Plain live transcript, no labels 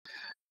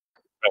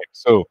Right.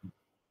 So,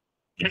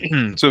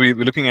 so we're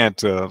looking at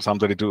Psalm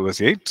 32,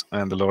 verse 8,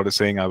 and the Lord is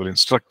saying, I will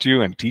instruct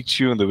you and teach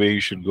you in the way you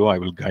should go. I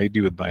will guide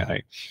you with my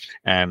eye.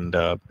 And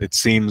it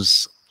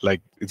seems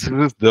like this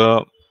is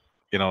the,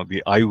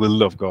 the I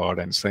will of God,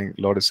 and saying,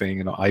 Lord is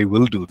saying, I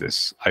will do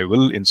this. I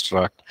will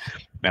instruct,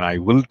 and I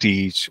will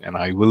teach, and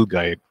I will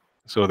guide.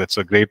 So that's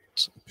a great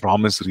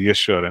promise,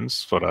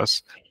 reassurance for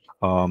us.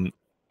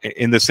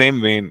 In the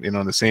same vein,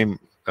 the same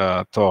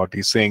thought,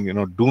 he's saying,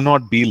 do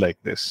not be like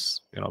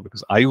this,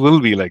 because I will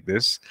be like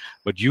this,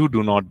 but you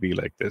do not be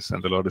like this.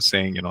 And the Lord is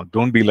saying,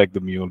 don't be like the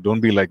mule,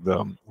 don't be like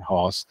the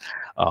horse,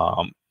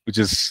 which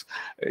is,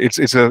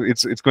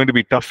 it's going to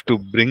be tough to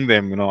bring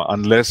them,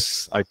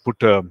 unless I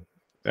put a,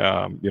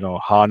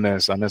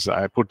 harness, unless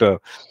I put a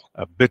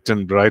bit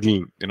and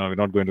bridle, we're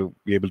not going to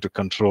be able to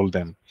control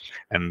them.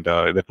 And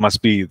they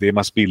must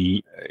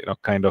be,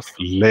 kind of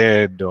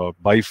led or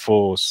by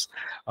force,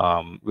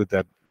 with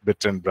that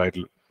bit and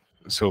bridle.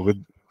 So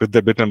with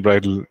the bit and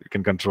bridle, you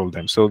can control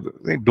them. So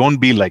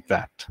don't be like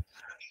that.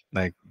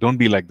 Like, don't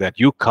be like that.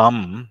 You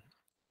come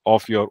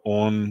of your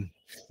own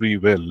free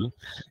will.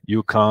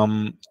 You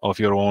come of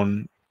your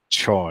own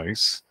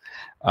choice.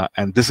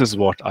 And this is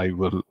what I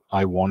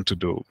want to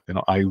do.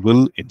 I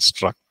will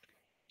instruct,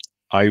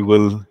 I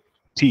will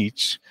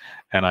teach,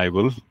 and I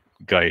will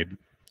guide.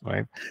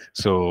 Right.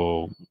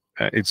 So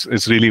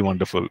it's really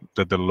wonderful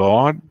that the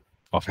Lord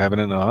of heaven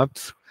and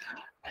earth,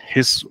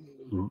 his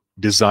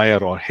desire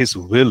or his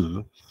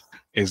will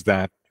is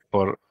that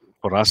for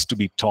us to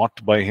be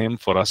taught by him,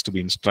 for us to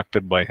be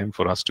instructed by him,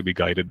 for us to be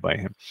guided by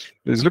him.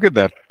 Let's look at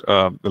that,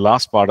 the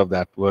last part of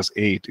that, verse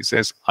 8. It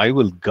says, I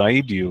will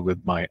guide you with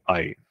my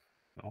eye.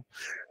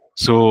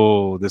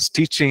 So this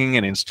teaching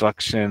and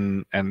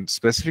instruction, and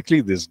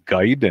specifically this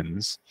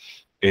guidance,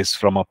 is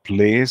from a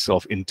place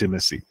of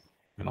intimacy,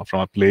 from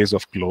a place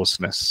of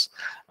closeness.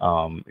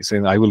 He's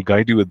saying, I will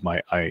guide you with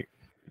my eye,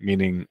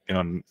 meaning,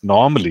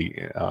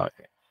 normally,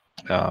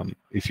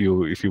 if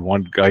you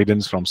want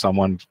guidance from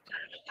someone,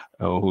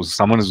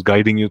 someone who's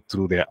guiding you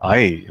through their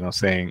eye,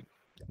 saying,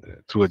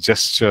 through a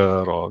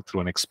gesture or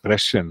through an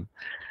expression,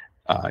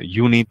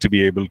 you need to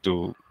be able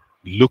to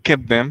look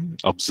at them,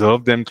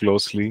 observe them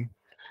closely,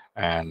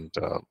 and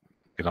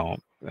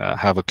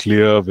have a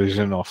clear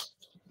vision of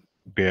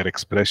their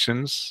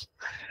expressions.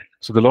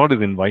 So the Lord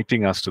is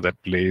inviting us to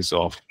that place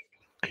of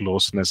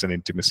closeness and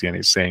intimacy, and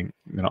he's saying,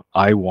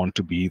 I want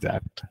to be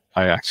that.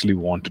 I actually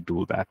want to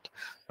do that.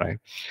 Right.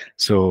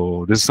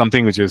 So this is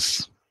something which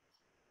is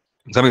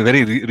something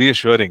very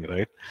reassuring,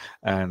 right?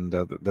 And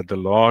that the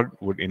Lord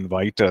would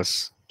invite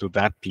us to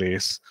that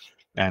place.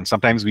 And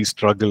sometimes we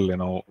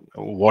struggle,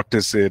 what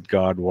is it,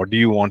 God? What do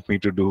you want me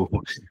to do?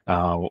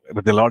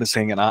 But the Lord is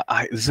saying, and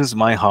this is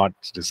my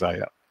heart's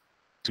desire,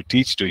 to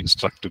teach, to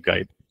instruct, to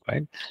guide,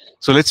 right?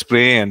 So let's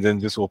pray and then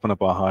just open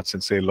up our hearts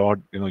and say,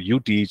 Lord, you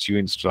teach, you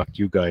instruct,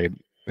 you guide.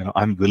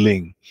 I'm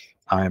willing.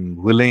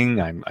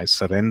 I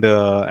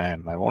surrender,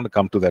 and I want to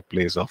come to that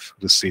place of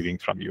receiving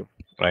from you,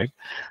 right?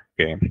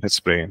 Okay, let's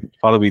pray.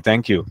 Father, we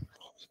thank you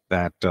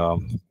that,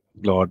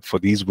 Lord, for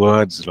these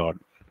words, Lord,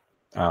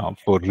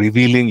 for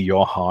revealing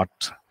your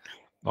heart,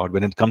 Lord,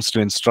 when it comes to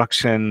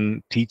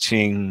instruction,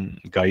 teaching,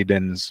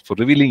 guidance, for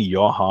revealing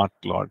your heart,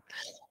 Lord.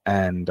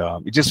 And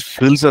it just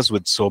fills us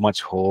with so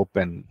much hope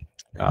and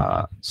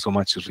so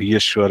much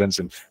reassurance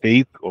and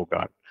faith, oh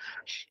God.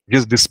 It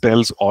just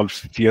dispels all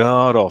fear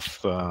of,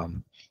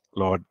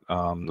 Lord,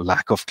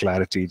 lack of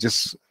clarity.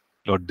 Just,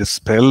 Lord,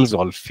 dispels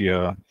all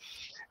fear,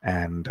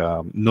 and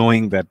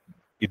knowing that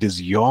it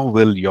is your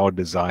will, your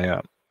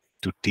desire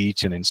to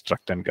teach and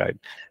instruct and guide.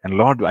 And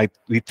Lord,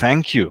 we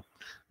thank you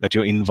that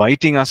you're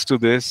inviting us to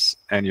this,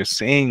 and you're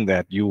saying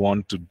that you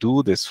want to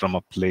do this from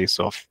a place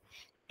of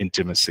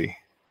intimacy,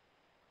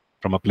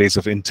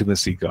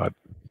 God.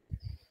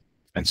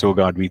 And so,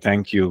 God, we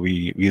thank you.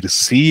 We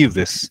receive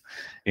this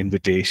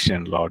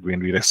invitation, Lord,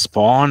 when we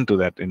respond to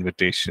that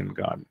invitation,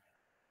 God.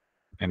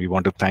 And we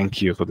want to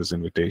thank you for this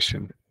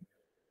invitation.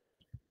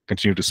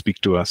 Continue to speak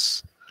to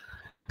us.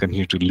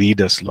 Continue to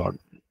lead us, Lord.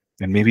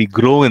 And may we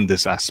grow in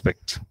this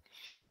aspect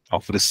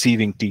of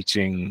receiving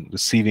teaching,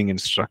 receiving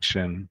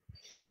instruction,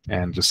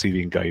 and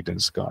receiving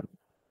guidance, God,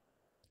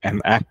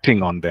 and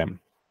acting on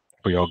them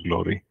for your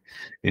glory.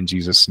 In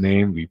Jesus'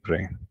 name we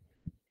pray.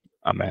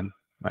 Amen.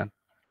 Amen.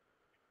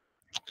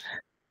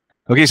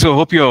 Okay, so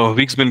hope your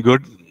week's been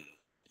good.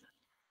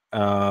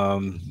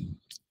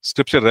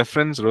 Scripture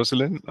reference,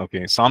 Rosalind.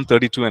 Okay, Psalm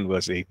 32 and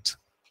verse 8.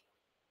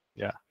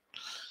 Yeah.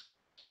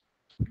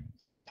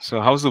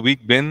 So how's the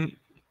week been?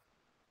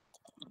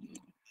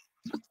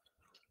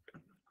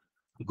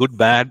 Good,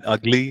 bad,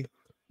 ugly?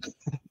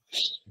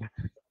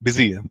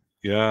 Busy.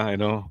 Yeah, I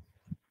know.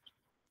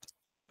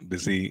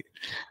 Busy.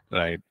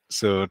 Right.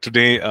 So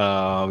today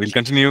we'll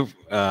continue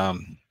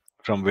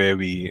from where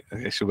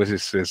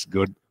Shubhashish says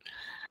good.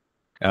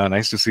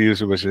 Nice to see you,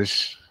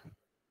 Shubhashish.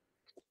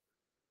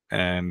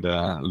 And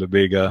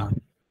Lubega.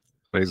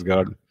 Praise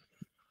God.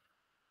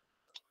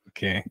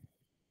 Okay.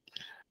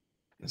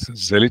 So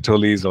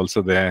Zelitoli is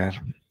also there.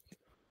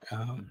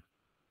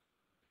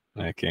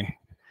 Okay.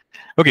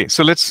 Okay,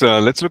 so let's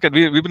look at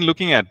we've been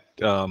looking at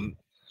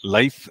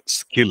life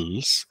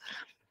skills,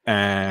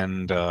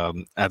 and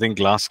I think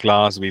last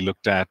class we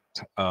looked at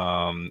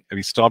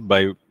we stopped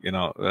by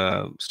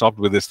stopped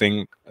with this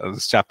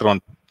chapter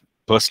on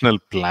personal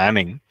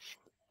planning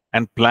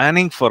and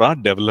planning for our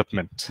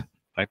development,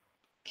 right?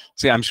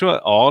 See, I'm sure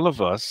all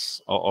of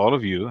us or all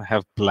of you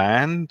have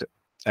planned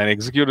and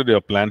executed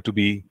your plan to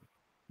be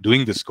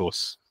doing this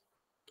course,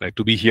 right?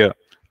 To be here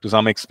to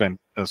some extent,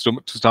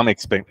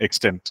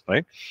 extent,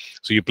 right?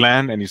 So you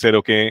planned and you said,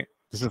 okay,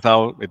 this is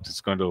how it is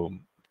going to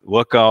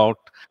work out.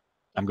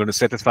 I'm going to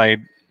set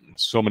aside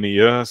so many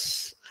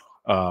years,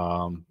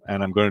 and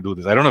I'm going to do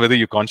this. I don't know whether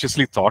you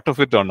consciously thought of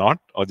it or not,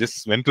 or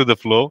just went with the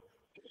flow.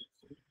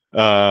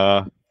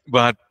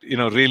 But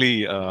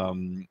really,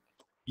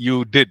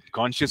 you did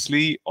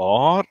consciously,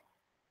 or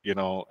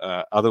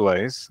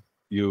otherwise,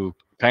 you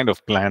kind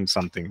of planned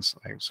some things.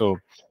 Right?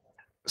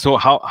 So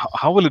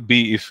how will it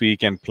be if we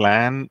can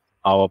plan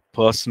our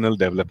personal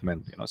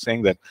development?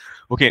 Saying that,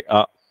 okay,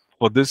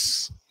 for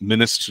this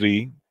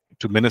ministry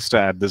to minister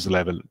at this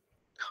level,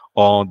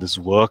 or this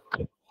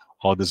work,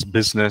 or this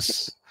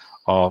business,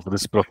 or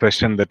this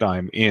profession that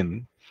I'm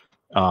in,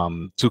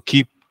 to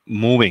keep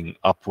moving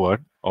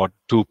upward, or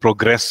to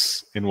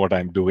progress in what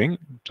I'm doing,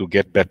 to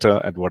get better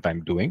at what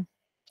I'm doing,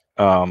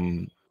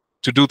 to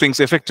do things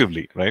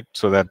effectively, right?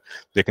 So that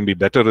there can be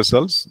better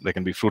results, there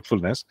can be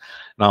fruitfulness.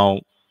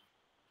 Now,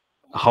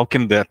 how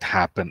can that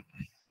happen?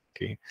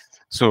 Okay,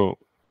 so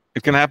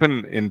it can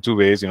happen in two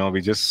ways.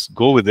 We just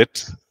go with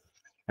it,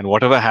 and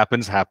whatever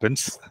happens,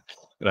 happens,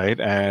 right?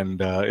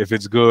 And if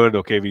it's good,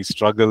 okay, we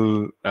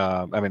struggle.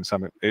 I mean,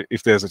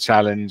 if there's a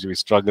challenge, we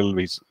struggle.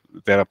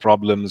 There are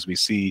problems we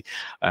see,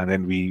 and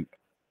then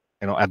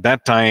at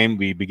that time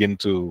we begin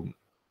to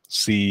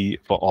see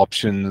for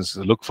options,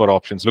 look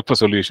for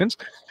solutions,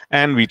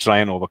 and we try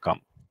and overcome.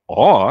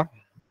 Or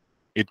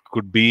it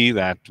could be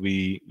that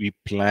we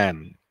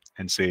plan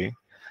and say,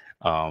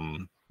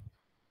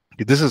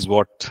 this is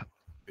what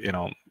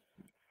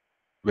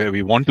where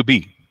we want to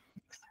be.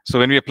 So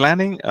when we are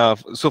planning,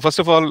 so first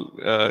of all,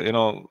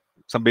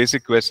 some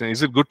basic question: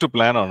 is it good to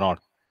plan or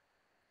not?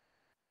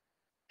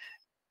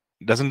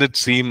 Doesn't it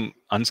seem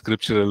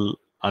unscriptural,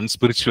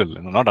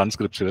 unspiritual? Not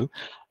unscriptural.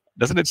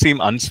 Doesn't it seem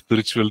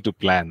unspiritual to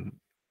plan?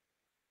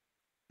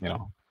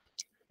 No.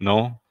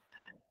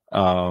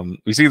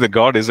 We see that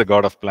God is a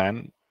God of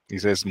plan. He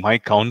says, "My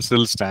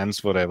counsel stands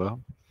forever."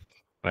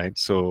 Right.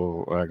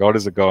 So God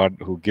is a God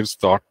who gives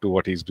thought to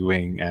what He's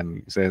doing,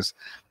 and He says,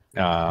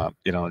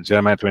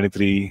 Jeremiah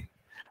 23.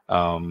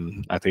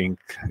 I think,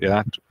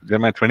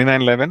 Jeremiah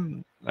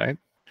 29:11, right?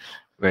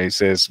 Where He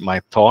says,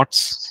 "My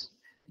thoughts,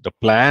 the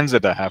plans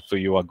that I have for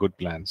you are good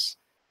plans,"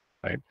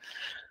 right?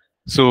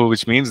 So,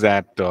 which means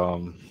that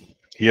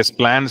He has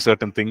planned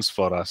certain things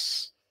for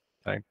us,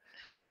 right?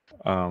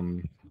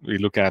 We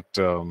look at,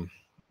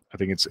 I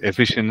think it's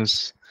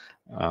Ephesians.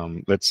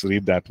 Let's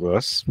read that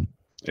verse.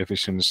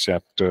 Ephesians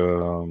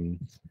chapter.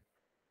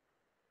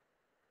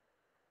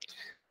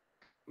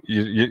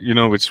 You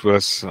know which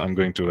verse I'm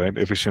going to, right?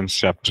 Ephesians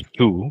chapter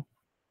 2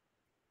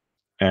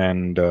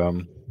 and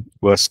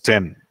verse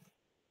 10.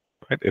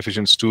 Right?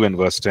 Ephesians 2 and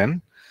verse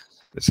 10.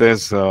 It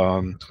says,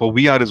 "For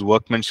we are His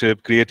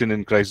workmanship, created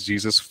in Christ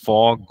Jesus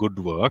for good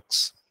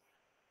works,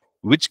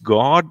 which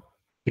God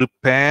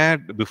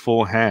prepared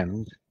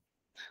beforehand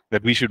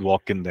that we should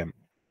walk in them."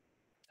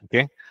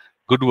 Okay?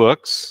 Good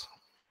works,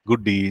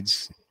 good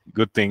deeds,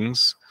 good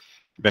things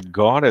that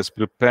God has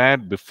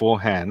prepared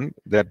beforehand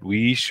that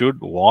we should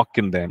walk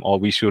in them, or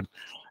we should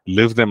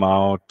live them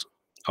out,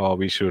 or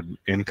we should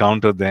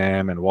encounter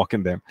them and walk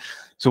in them.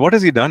 So what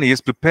has He done? He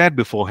has prepared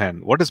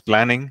beforehand. What is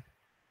planning?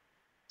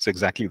 It's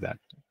exactly that.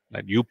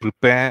 Right? You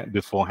prepare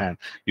beforehand.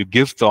 You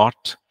give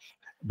thought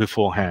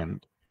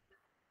beforehand.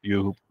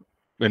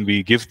 When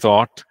we give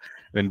thought,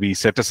 when we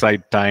set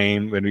aside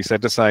time, when we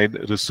set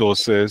aside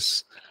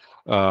resources,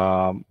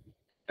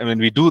 and when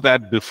we do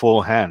that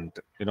beforehand,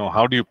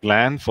 how do you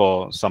plan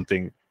for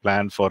something?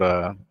 Plan for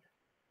a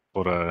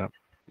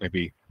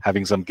maybe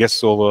having some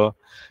guests over.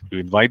 You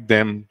invite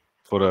them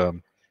for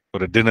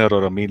a dinner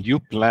or a meal.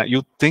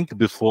 You think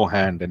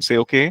beforehand and say,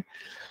 okay,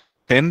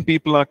 10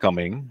 people are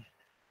coming,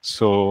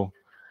 so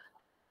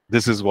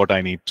this is what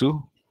I need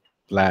to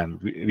plan.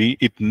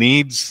 It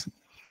needs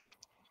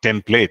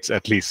 10 plates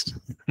at least.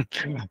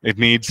 It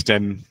needs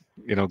 10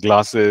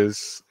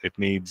 glasses. It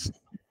needs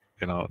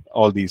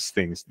all these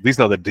things.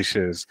 These are the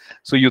dishes.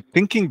 So you're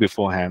thinking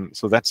beforehand.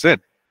 So that's it.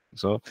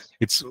 So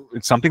it's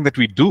something that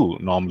we do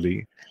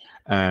normally,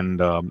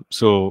 and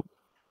so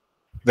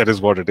that is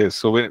what it is.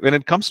 So when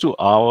it comes to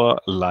our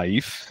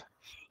life,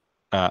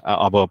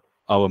 our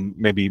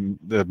maybe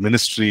the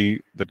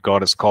ministry that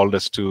God has called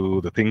us to,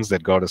 the things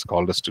that God has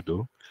called us to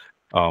do,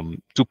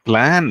 to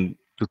plan,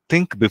 to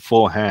think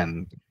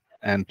beforehand,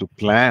 and to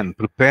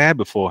prepare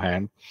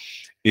beforehand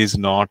is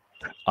not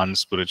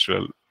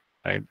unspiritual,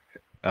 right?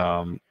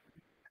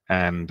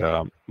 And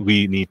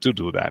we need to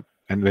do that.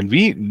 And when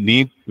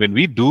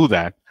we do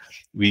that,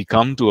 we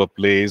come to a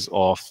place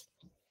of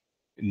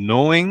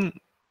knowing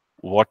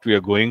what we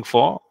are going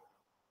for,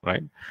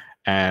 right?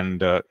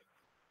 And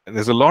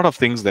there's a lot of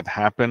things that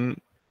happen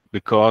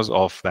because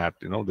of that.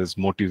 There's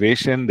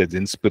motivation, there's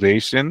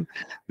inspiration,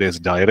 there's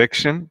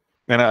direction,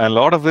 and a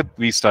lot of it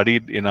we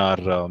studied in our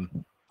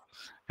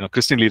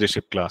Christian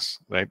leadership class,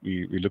 right?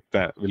 We looked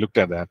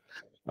at that,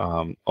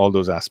 all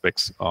those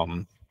aspects.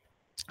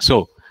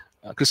 So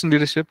Christian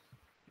leadership,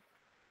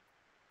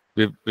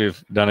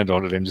 we've done it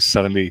already. I'm just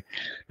suddenly,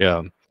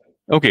 yeah.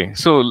 Okay,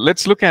 so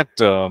let's look at.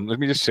 Let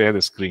me just share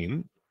the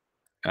screen.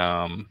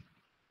 Um,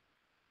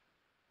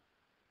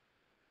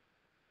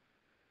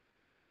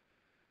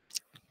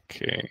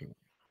 okay,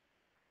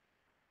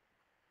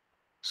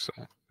 so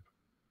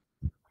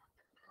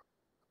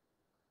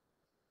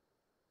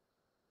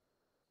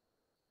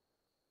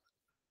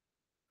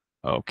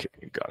okay,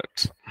 got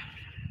it.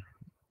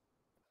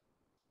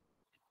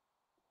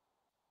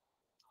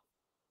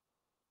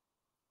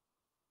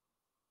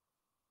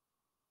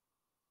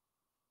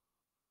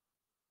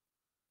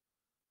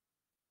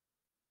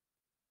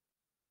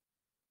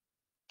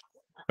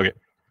 Okay,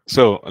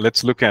 so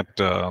let's look at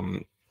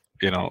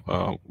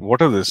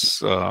what are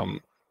these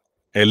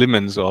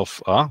elements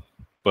of our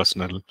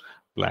personal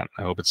plan.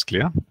 I hope it's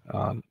clear.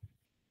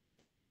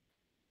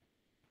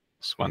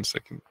 Just 1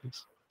 second,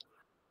 please.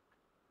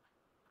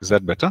 Is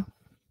that better?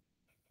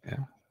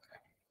 Yeah.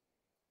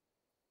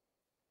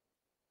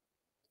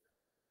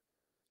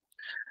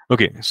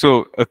 Okay,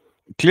 so a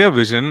clear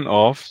vision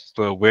of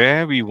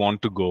where we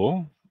want to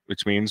go,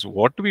 which means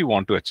what do we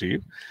want to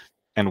achieve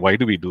and why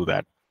do we do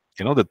that?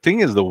 The thing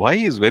is, the why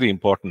is very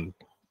important,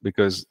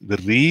 because the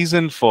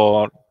reason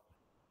for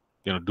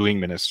doing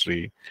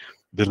ministry,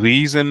 the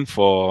reason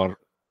for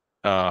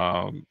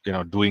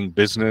doing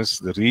business,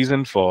 the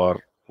reason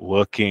for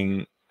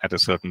working at a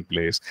certain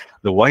place,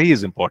 the why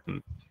is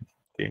important.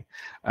 Okay,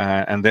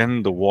 and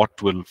then the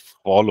what will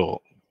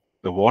follow.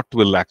 The what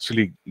will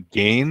actually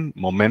gain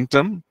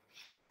momentum.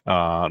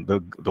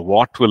 The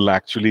what will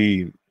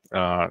actually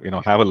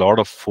have a lot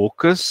of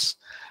focus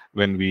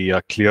when we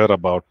are clear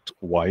about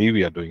why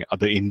we are doing it,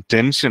 the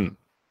intention,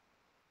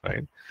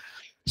 right?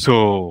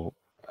 So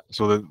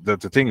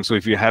the thing. So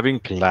if you're having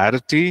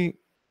clarity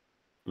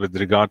with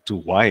regard to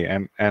why,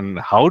 and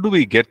how do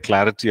we get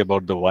clarity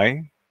about the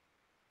why?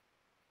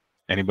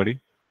 Anybody?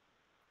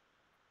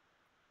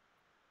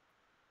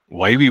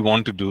 Why we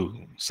want to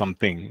do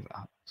something?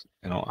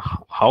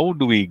 How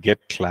do we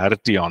get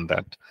clarity on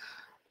that?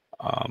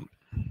 Um,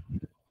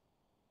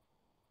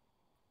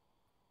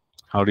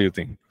 how do you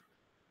think?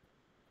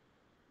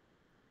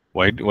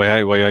 Why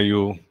are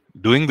you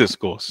doing this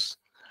course,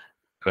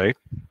 right?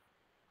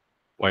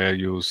 Why are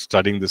you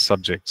studying this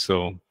subject?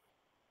 So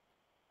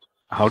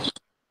how do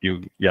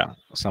you? Yeah,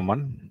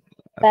 someone.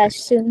 I think.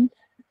 Passion,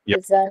 Yep.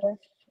 desire,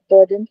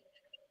 burden.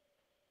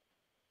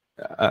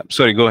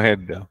 Sorry. Go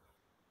ahead.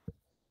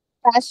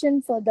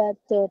 Passion for that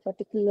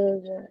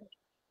particular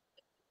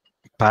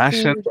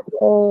Passion. field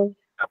or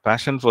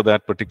Passion for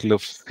that particular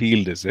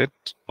field, is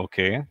it?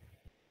 Okay.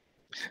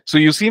 So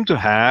you seem to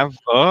have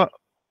a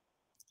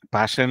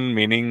passion,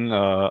 meaning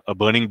a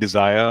burning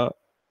desire.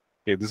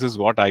 Okay, this is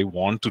what I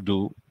want to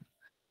do,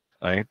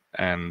 right?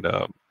 And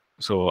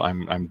so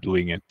I'm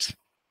doing it.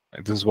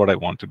 This is what I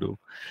want to do.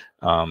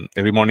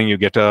 Every morning you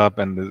get up,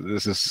 and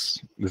this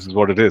is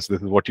what it is.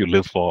 This is what you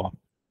live for,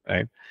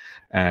 right?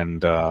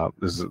 And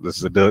this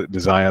is a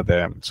desire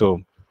there.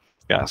 So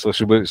yeah. So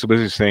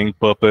Subhash is saying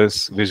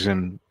purpose,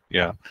 vision.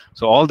 Yeah.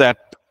 So all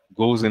that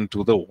goes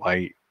into the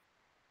why,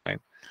 right?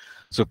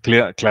 So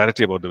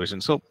clarity about the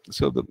vision. So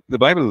the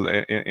Bible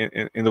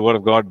in the Word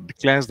of God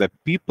declares that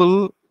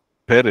people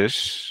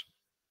perish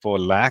for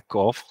lack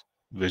of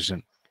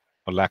vision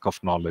or lack of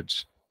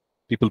knowledge.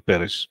 People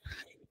perish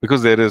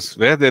because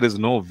where there is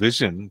no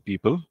vision,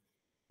 people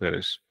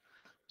perish.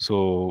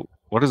 So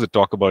what does it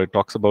talk about? It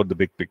talks about the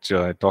big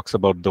picture. It talks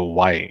about the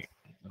why.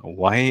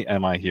 Why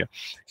am I here?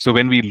 So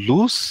when we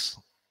lose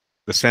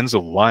the sense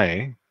of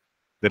why,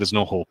 there is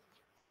no hope.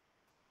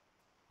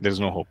 There is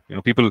no hope.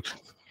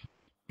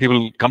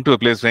 People come to a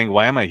place saying,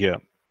 "Why am I here?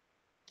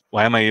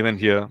 Why am I even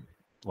here?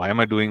 Why am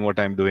I doing what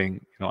I'm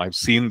doing? I've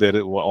seen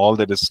all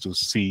that is to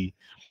see.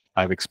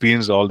 I've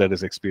experienced all that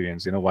is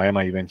experienced. Why am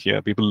I even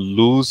here?" People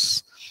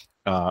lose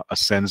a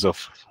sense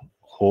of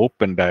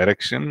hope and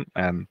direction,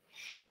 and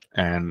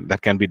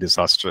that can be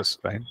disastrous,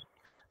 right?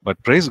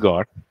 But praise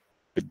God,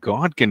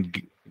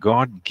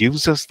 God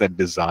gives us that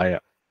desire.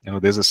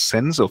 There's a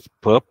sense of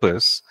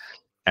purpose,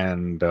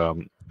 and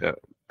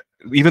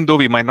even though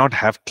we might not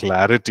have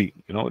clarity,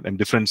 in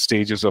different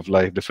stages of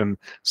life, different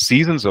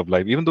seasons of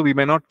life, even though we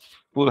may not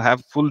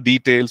have full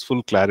details,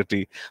 full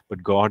clarity,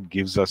 but God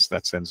gives us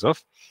that sense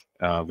of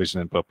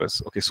vision and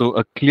purpose. Okay, so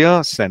a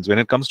clear sense when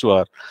it comes to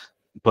our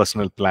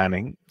personal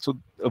planning. So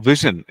a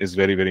vision is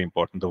very, very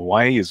important. The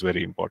why is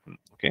very important.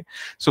 Okay,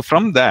 so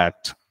from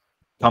that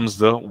comes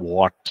the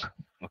what.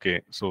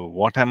 Okay, so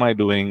what am I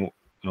doing?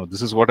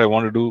 This is what I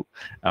want to do.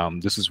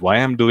 This is why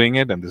I'm doing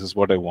it, and this is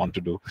what I want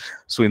to do.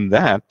 So in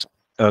that,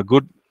 a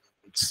good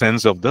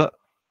sense of the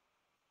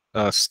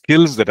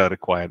skills that are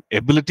required,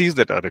 abilities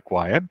that are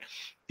required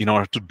in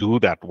order to do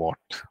that what.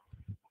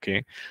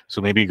 Okay,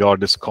 so maybe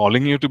God is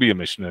calling you to be a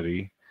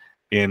missionary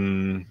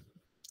in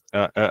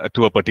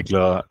to a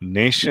particular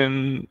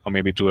nation, or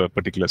maybe to a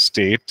particular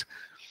state,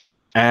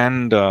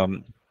 and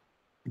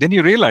then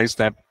you realize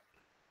that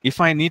if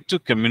I need to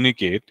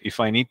communicate, if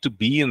I need to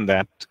be in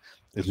that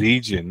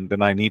region,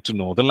 then I need to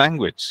know the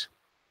language,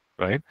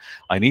 right?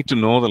 I need to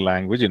know the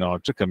language in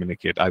order to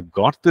communicate. I've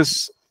got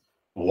this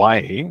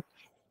why,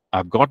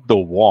 I've got the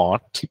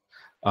what,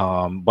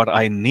 but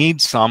I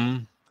need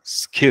some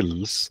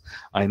skills,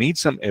 I need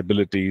some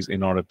abilities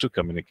in order to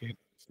communicate.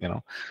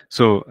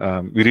 So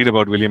we read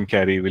about William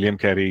Carey. William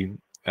Carey,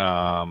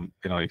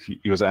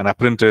 he was an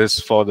apprentice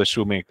for the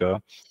shoemaker,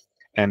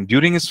 and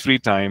during his free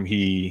time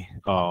he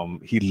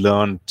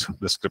learned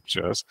the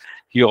scriptures.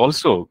 He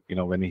also,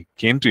 when he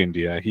came to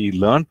India, he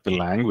learned the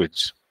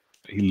language,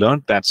 he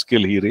learned that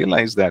skill. He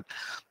realized that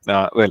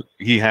well,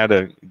 he had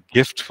a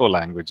gift for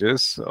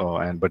languages,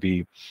 and but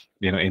he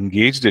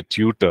engaged a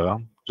tutor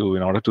to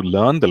in order to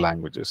learn the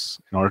languages,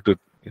 in order to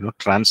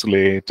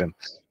translate and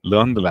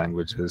learn the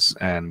languages,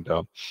 and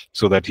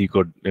so that he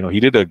could, he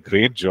did a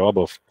great job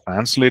of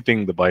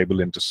translating the Bible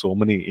into so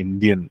many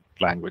Indian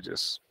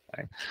languages,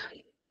 right?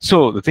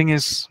 So the thing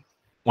is,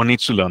 one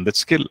needs to learn that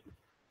skill.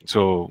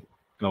 So,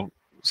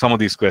 some of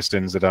these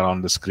questions that are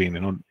on the screen,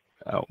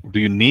 do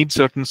you need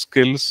certain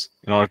skills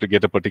in order to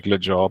get a particular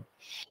job,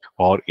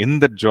 or in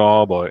the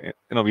job, or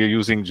we are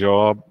using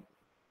job.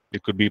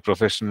 It could be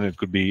professional, it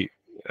could be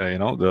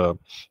the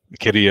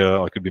career,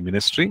 or it could be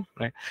ministry,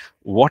 right?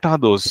 What are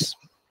those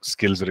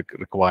skills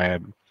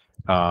required?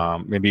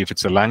 Maybe if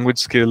it's a language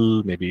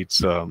skill, maybe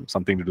it's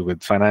something to do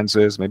with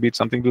finances, maybe it's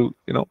something to,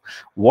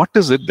 what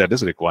is it that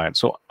is required?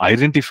 So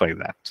identify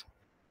that,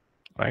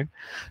 right?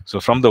 So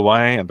from the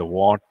why and the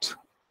what,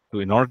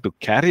 in order to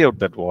carry out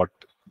that what,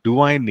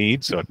 do I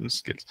need certain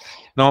skills?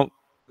 Now,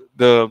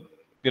 the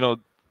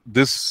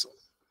this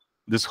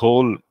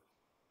whole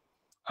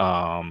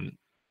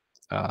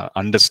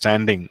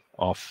understanding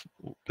of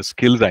the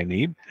skills I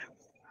need,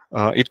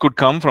 it could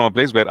come from a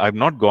place where I've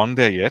not gone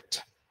there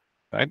yet,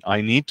 right?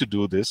 I need to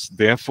do this,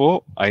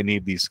 therefore I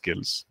need these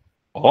skills.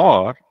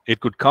 Or it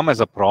could come as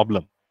a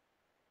problem,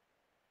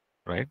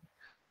 right?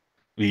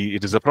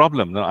 It is a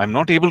problem. Now, I'm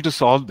not able to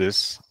solve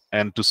this,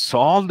 and to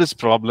solve this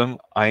problem,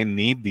 I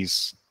need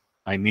these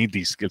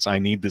skills, I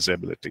need this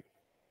ability.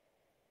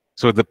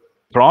 So the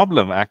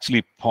problem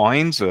actually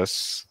points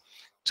us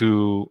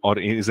to, or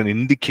is an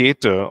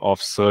indicator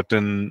of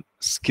certain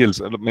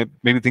skills,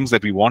 maybe things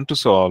that we want to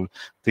solve,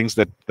 things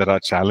that are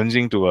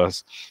challenging to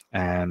us,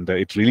 and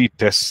it really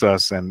tests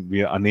us, and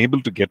we are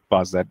unable to get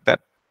past that.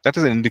 That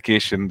is an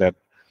indication that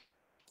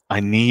I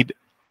need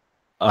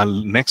a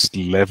next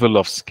level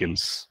of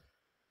skills,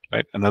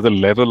 right? Another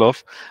level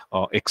of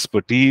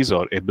expertise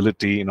or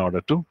ability in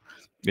order to,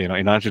 in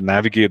order to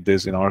navigate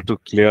this, in order to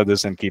clear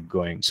this and keep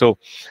going. So,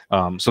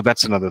 so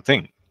that's another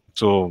thing.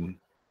 So,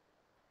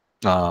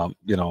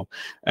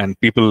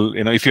 and people,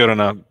 if you're in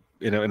a,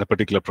 in a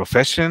particular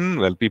profession,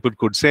 well, people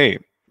could say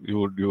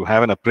you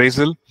have an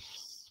appraisal,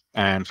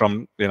 and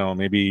from,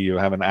 maybe you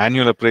have an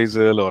annual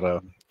appraisal, or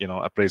a,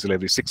 appraisal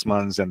every 6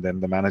 months, and then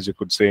the manager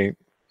could say,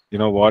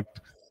 what,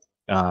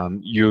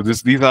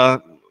 these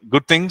are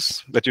good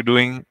things that you're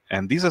doing,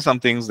 and these are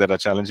some things that are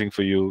challenging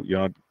for you.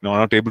 You're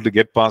not able to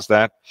get past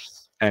that,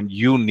 and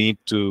you need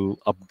to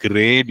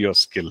upgrade your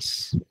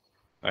skills,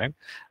 right?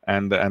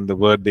 And the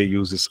word they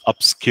use is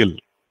upskill.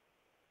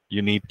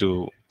 You need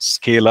to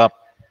scale up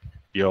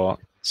your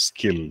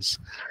skills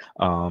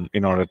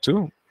in order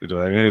to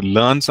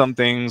learn some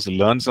things,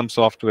 learn some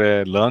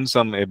software, learn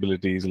some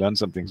abilities, learn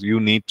some things. You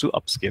need to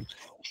upskill.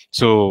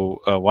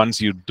 So once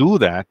you do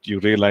that, you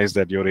realize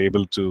that you're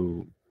able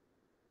to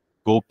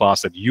go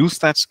past that, use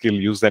that skill,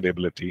 use that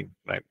ability,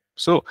 right?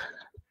 So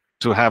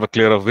to have a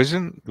clearer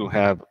vision, to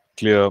have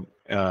clear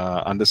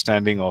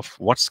understanding of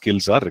what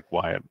skills are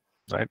required,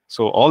 right?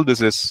 So all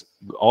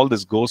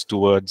this goes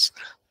towards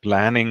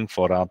planning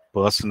for our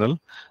personal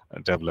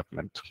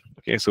development.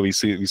 Okay, so we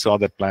saw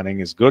that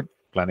planning is good.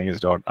 Planning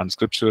is not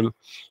unscriptural.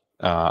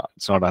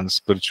 It's not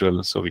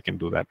unspiritual, so we can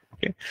do that.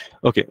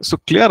 Okay. So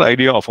clear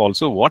idea of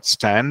also what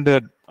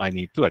standard I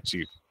need to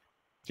achieve.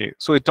 Okay,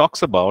 so it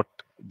talks about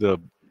the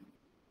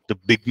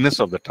bigness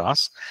of the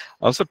task.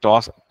 Also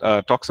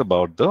talks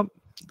about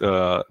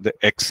the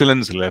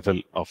excellence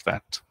level of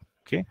that.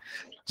 Okay,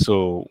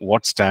 so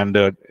what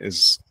standard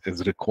is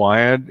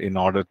required in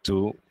order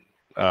to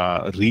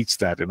reach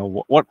that?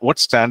 What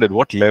standard,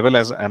 what level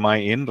am I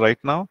in right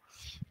now,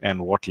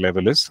 and what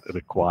level is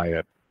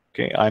required?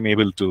 Okay, I'm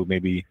able to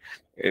maybe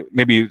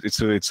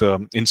it's a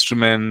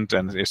instrument,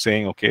 and you're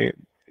saying, okay,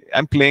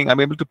 I'm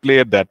able to play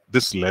at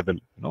this level,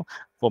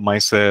 for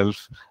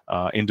myself,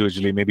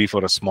 individually, maybe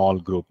for a small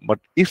group. But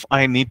if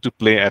I need to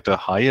play at a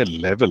higher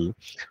level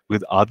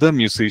with other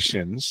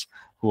musicians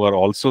who are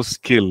also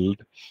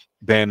skilled,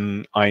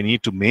 then I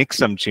need to make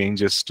some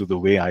changes to the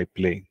way I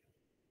play,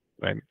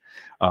 right?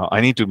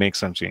 I need to make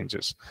some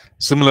changes.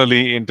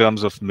 Similarly, in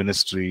terms of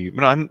ministry,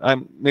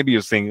 I'm maybe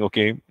you're saying,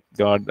 okay,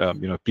 God,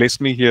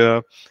 placed me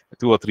here,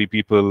 2 or 3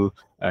 people,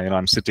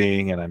 I'm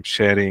sitting and I'm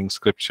sharing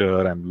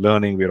scripture, I'm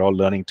learning, we're all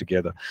learning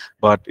together.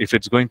 But if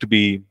it's going to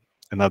be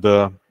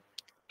another,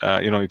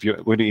 if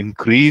you're going to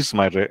increase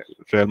my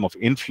realm of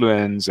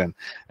influence and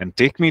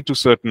take me to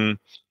certain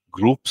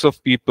groups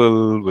of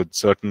people with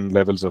certain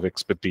levels of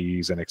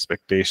expertise and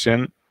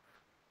expectation,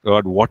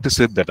 God, what is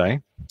it that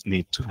I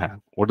need to have?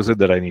 What is it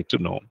that I need to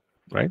know?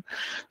 Right?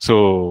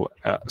 So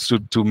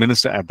to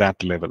minister at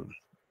that level.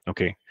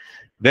 Okay.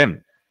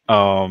 Then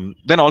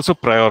also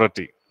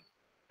priority,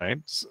 right?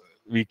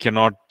 We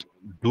cannot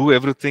do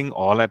everything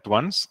all at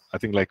once. I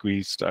think like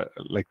we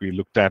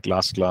looked at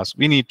last class,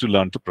 we need to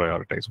learn to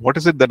prioritize. What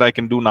is it that I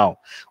can do now?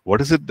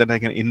 What is it that I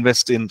can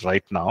invest in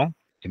right now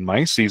in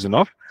my season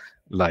of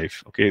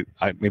life? Okay,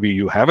 maybe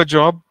you have a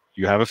job,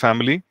 you have a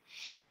family,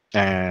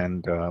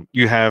 and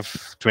you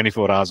have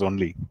 24 hours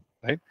only,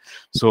 right?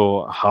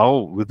 So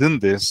how within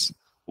this,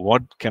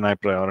 what can I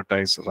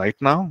prioritize right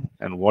now,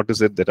 and what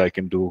is it that I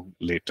can do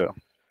later?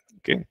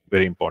 Okay,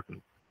 very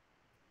important.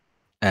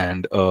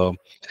 And a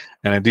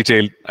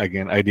detailed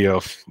again idea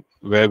of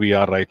where we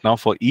are right now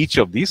for each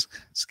of these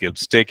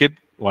skills. Take it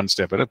one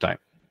step at a time.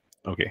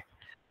 Okay.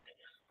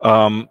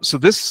 So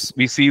this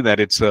we see that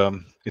it's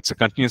a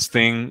continuous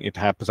thing. It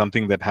happens,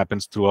 something that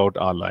happens throughout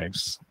our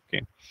lives.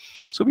 Okay.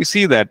 So we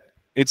see that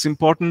it's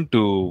important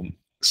to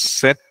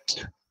set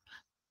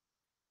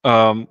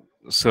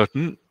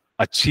certain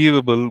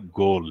achievable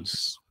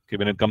goals. Okay,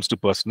 when it comes to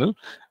personal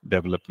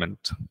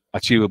development,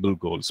 achievable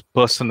goals,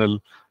 personal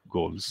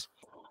goals.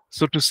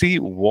 So to see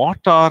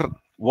what are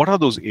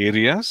those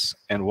areas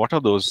and what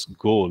are those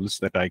goals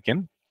that I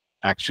can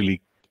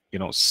actually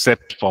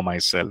set for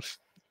myself.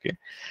 Okay.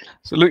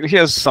 So look,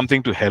 here's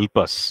something to help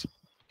us.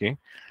 Okay.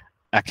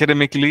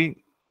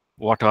 Academically,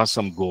 what are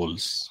some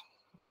goals?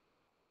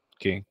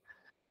 Okay.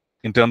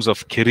 In terms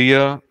of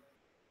career,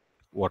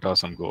 what are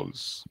some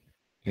goals?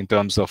 In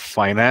terms of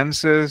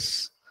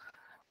finances,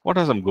 what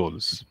are some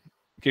goals?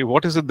 Okay,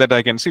 what is it that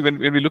I can see when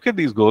we look at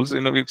these goals?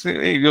 We say,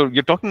 hey,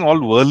 you're talking all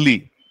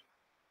worldly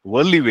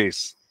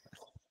ways,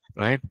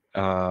 right?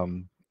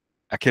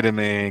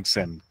 Academics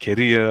and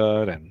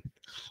career and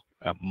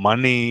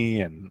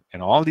money and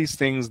all these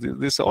things.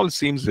 This all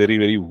seems very,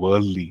 very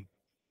worldly,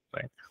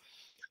 right?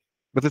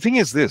 But the thing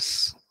is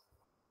this: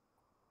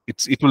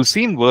 it will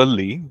seem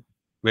worldly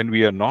when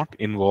we are not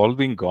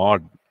involving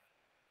God,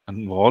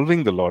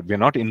 involving the Lord. We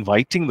are not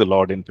inviting the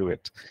Lord into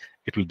it.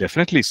 It will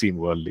definitely seem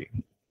worldly.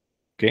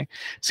 Okay.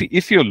 See,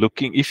 if you're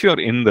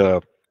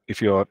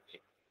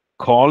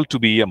called to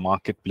be a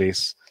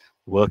marketplace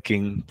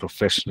working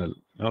professional,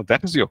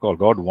 that is your call.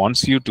 God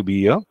wants you to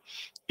be a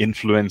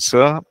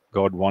influencer.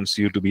 God wants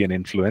you to be an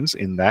influence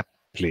in that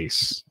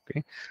place.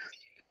 Okay.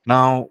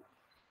 Now,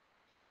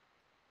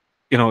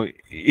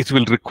 it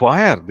will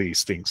require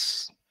these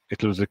things.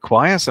 It will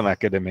require some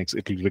academics.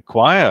 It will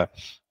require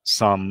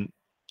some,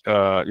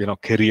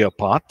 career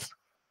path,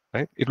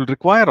 right? It will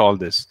require all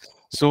this.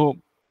 So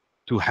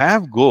to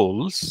have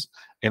goals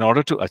in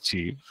order to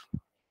achieve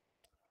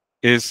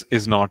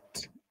is not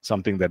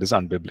something that is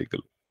unbiblical,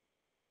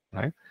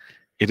 right?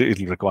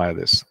 It'll require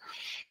this.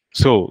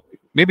 So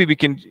maybe we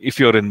can, if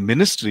you're in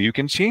ministry, you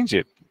can change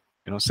it.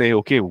 Say,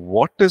 okay,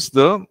 what is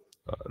the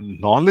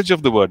knowledge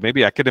of the word?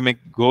 Maybe academic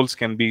goals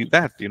can be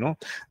that.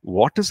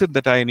 What is it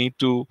that I need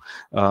to,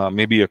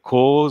 maybe a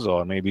course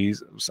or maybe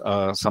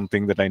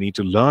something that I need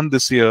to learn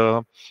this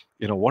year?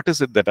 What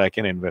is it that I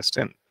can invest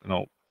in?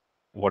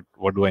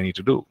 What do I need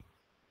to do?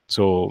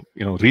 So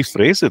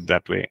rephrase it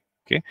that way.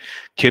 Okay,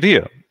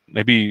 career.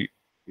 Maybe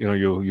you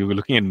were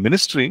looking at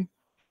ministry,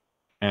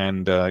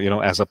 and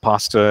as a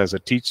pastor, as a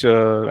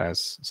teacher,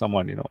 as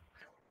someone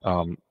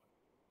um,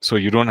 so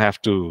you don't have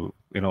to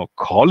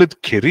call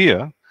it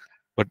career,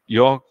 but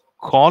your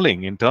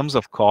calling, in terms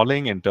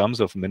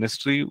of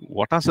ministry,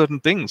 what are certain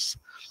things?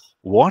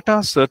 What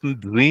are certain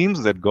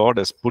dreams that God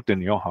has put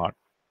in your heart?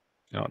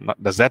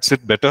 Does that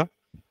sit better?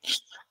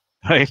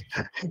 Right?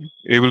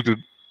 Able to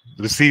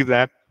receive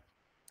that.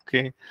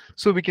 Okay.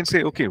 So we can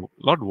say, okay,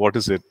 Lord, what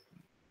is it?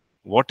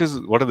 What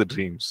are the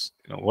dreams?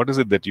 What is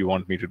it that you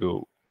want me to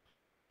do?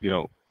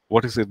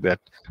 What is it that,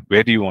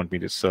 where do you want me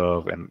to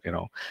serve? And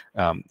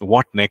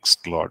what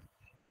next, Lord?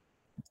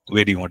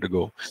 Where do you want to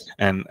go?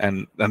 And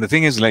the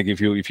thing is, like, if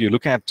you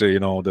look at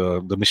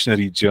the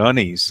missionary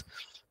journeys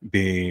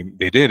they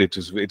did, it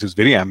was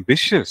very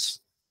ambitious.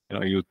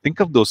 You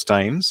think of those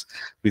times.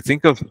 We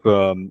think of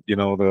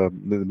the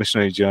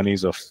missionary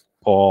journeys of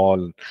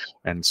Paul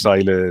and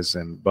Silas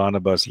and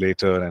Barnabas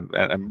later,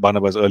 and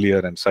Barnabas earlier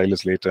and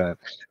Silas later.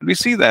 And we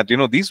see that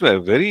these were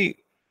very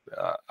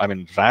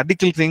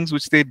radical things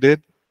which they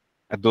did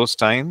at those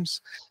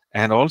times,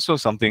 and also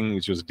something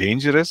which was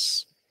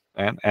dangerous,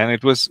 and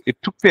it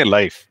took their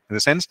life, in the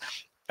sense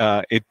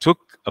it took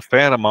a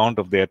fair amount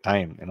of their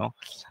time.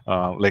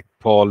 Like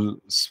Paul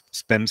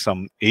spent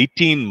some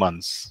 18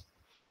 months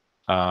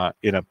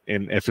in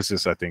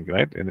Ephesus, I think,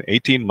 right? In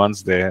 18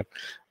 months there.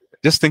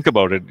 Just think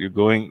about it. You're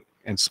going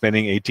and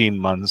spending 18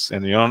 months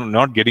and you're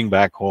not getting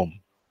back home.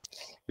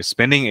 You're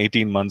spending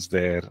 18 months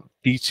there,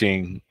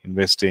 teaching,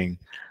 investing,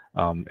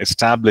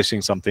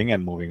 establishing something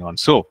and moving on.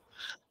 So,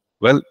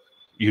 well,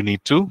 you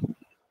need to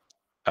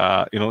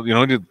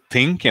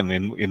think and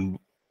in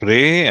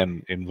pray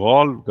and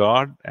involve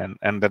God,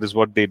 and that is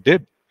what they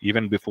did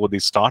even before they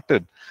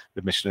started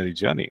the missionary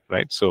journey,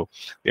 right? So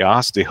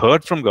they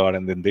heard from God,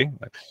 and then they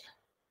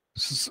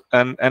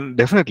and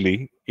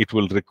definitely it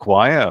will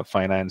require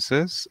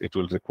finances. It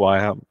will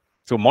require,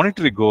 so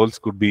monetary goals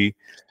could be,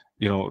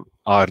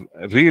 are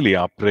really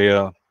our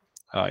prayer.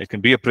 It can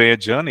be a prayer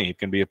journey. It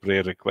can be a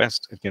prayer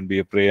request. It can be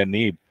a prayer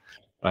need,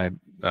 right?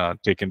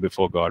 Taken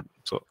before God.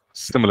 So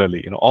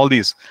similarly, all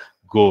these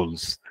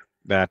goals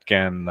that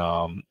can,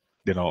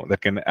 that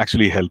can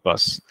actually help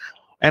us.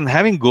 And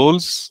having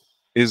goals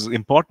is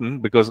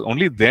important, because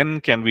only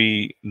then can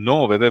we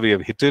know whether we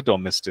have hit it or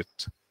missed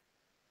it,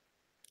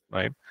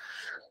 right?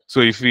 So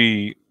if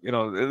we,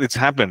 it's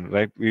happened,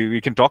 right? We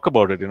can talk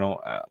about it,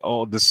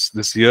 oh,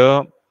 this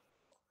year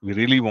we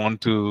really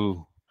want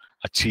to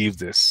achieve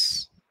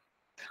this,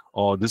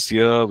 or this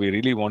year we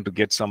really want to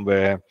get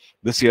somewhere.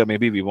 This year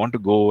maybe we want to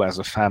go as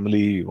a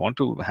family, we want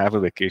to have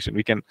a vacation.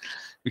 We can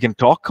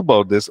talk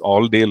about this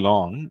all day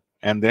long,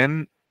 and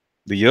then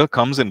the year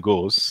comes and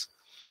goes,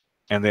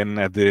 and then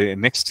at the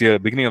next year,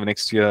 beginning of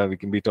next year, we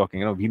can be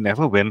talking, we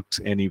never went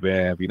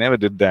anywhere, we never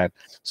did that.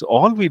 So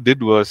all we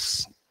did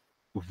was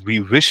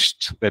we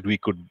wished that we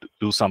could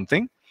do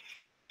something.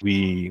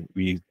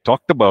 We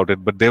talked about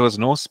it, but there was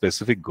no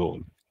specific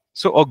goal.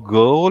 So a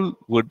goal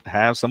would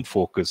have some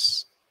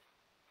focus,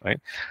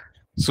 right?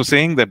 So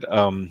saying that,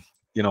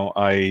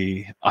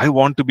 I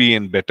want to be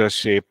in better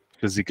shape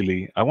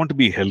physically, I want to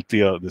be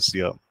healthier this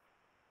year,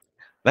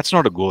 that's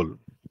not a goal,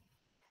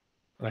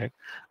 right?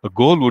 A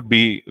goal would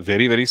be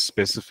very, very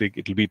specific.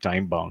 It will be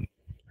time bound.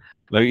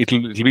 Like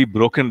it'll be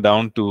broken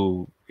down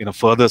to,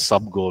 further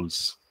sub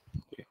goals.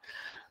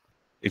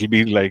 It'll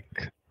be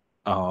like,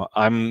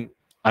 I'm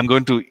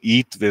going to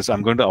eat this,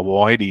 I'm going to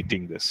avoid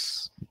eating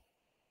this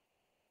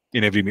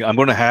in every meal. I'm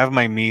going to have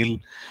my meals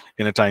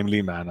in a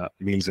timely manner.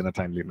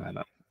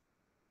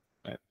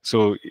 Right?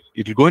 So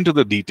it'll go into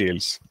the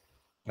details,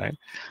 right?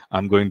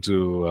 I'm going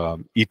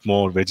to eat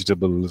more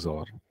vegetables,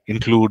 or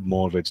include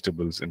more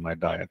vegetables in my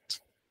diet.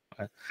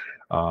 Right?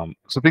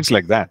 So things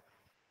like that,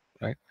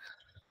 right?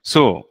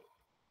 So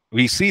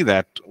we see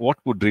that what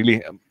would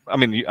really, I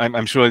mean,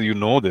 I'm sure you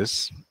know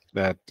this,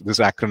 that this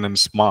acronym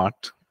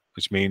SMART,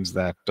 which means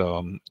that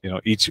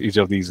each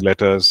of these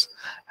letters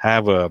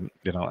have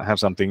have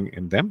something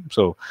in them.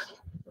 So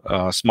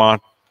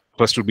SMART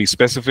first would be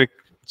specific.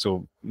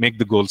 So make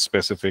the goal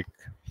specific,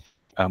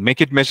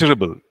 make it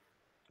measurable.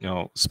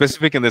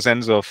 Specific in the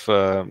sense of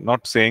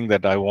not saying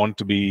that I want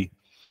to be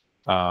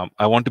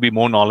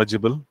more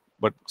knowledgeable,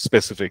 but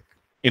specific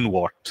in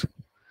what.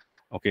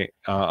 Okay,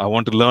 I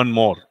want to learn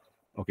more.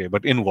 Okay,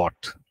 but in what?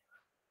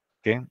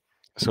 Okay,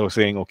 so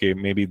saying, okay,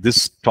 maybe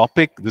this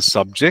topic, this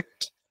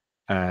subject,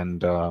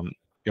 and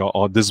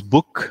or this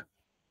book,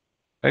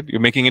 right? You're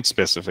making it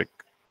specific.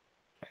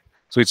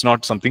 So it's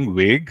not something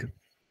vague,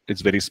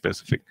 it's very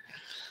specific.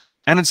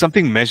 And it's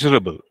something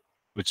measurable,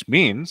 which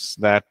means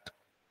that,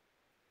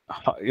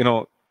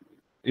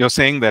 you're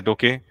saying that,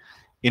 okay,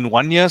 in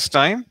 1 year's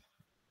time,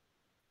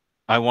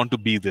 I want to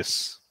be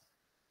this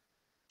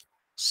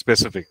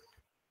specific.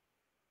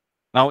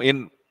 Now,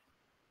 in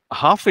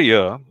half a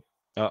year,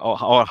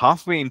 or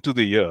halfway into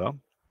the year,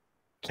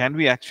 can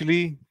we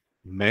actually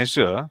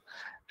measure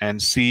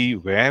and see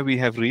where we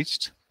have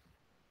reached,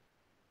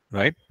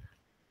 right?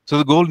 So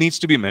the goal needs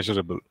to be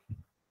measurable.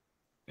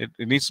 It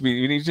needs to be,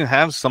 you need to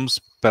have some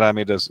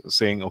parameters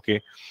saying,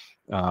 okay,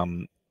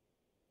 can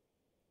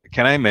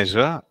I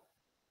measure?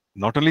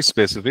 Not only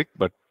specific,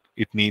 but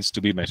it needs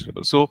to be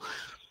measurable. So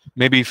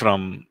maybe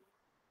from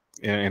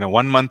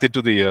 1 month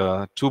into the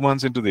year, 2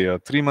 months into the year,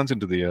 3 months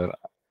into the year,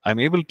 I'm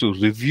able to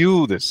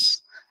review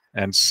this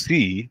and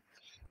see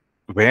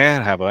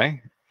where have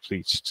I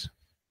reached.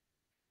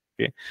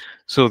 Okay,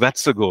 so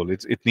that's the goal.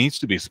 It needs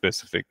to be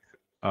specific,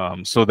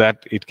 so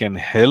that it can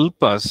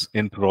help us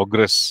in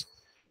progress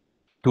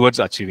towards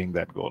achieving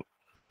that goal.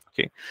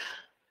 Okay,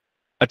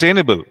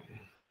 attainable.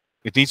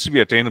 It needs to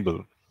be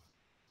attainable.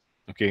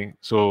 Okay,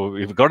 so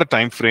we've got a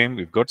time frame,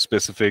 we've got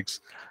specifics,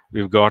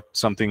 we've got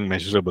something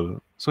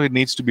measurable, so it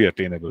needs to be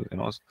attainable.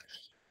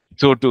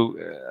 So to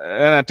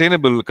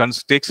attainable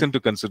takes into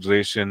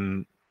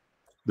consideration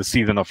the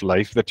season of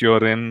life that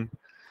you're in,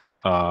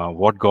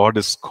 what God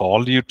has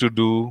called you to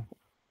do.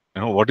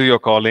 What is your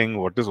calling?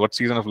 What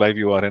season of life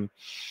you are in?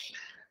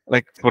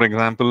 Like, for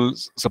example,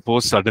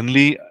 suppose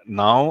suddenly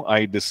now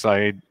I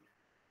decide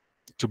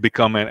to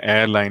become an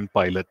airline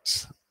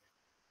pilot.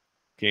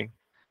 Okay,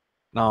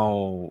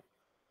 now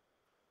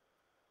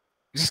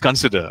just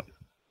consider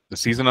the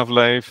season of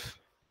life,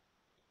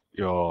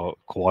 your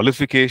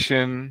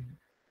qualification,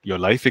 your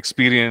life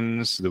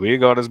experience, the way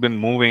God has been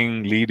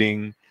moving,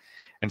 leading,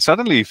 and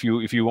suddenly if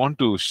you want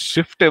to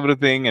shift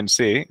everything and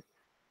say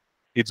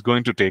it's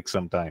going to take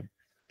some time,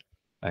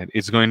 and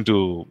it's going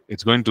to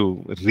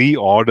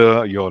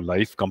reorder your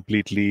life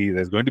completely.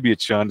 There's going to be a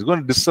churn. It's going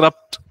to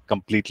disrupt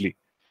completely.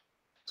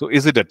 So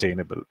is it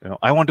attainable?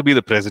 I want to be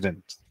the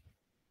president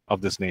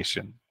of this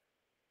nation.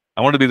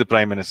 I want to be the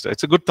prime minister.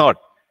 It's a good thought.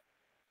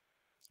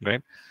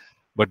 right?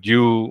 But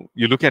you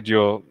look at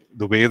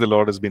the way the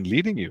Lord has been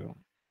leading you,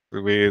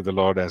 the way the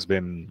Lord has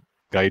been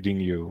guiding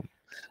you,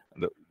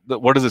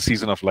 what is the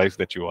season of life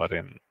that you are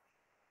in,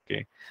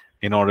 okay,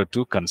 in order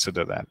to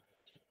consider that,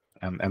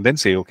 and then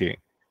say, okay,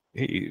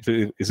 hey,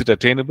 is it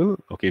attainable?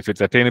 Okay, if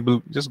it's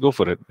attainable, just go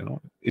for it.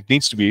 It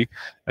needs to be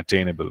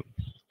attainable.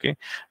 Okay,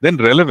 then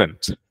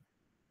relevant,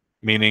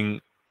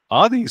 meaning,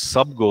 are these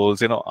sub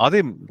goals, are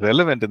they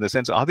relevant in the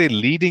sense, are they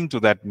leading to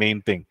that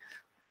main thing,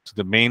 to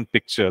the main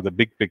picture, the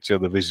big picture,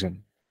 the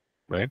vision,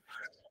 right?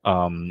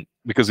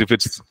 Because if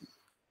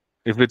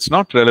it's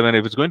not relevant,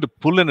 if it's going to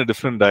pull in a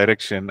different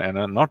direction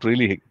and not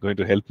really going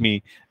to help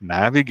me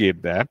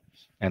navigate that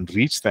and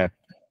reach that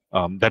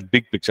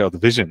big picture of the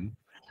vision,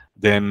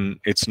 then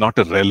it's not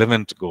a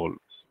relevant goal,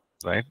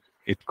 right?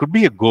 It could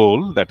be a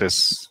goal that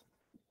is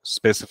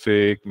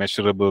specific,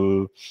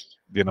 measurable,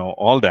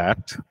 all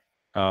that,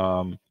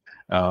 um,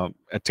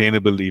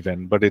 attainable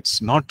even, but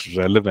it's not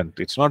relevant.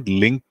 It's not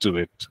linked to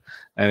it,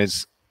 and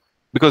it's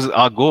because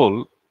our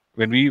goal,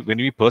 when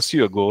we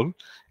pursue a goal,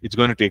 it's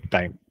going to take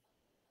time.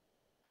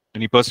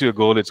 When you pursue a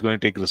goal, it's going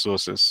to take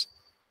resources,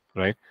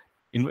 right?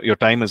 Your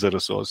time is a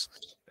resource.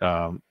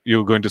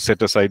 You're going to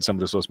set aside some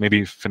resource,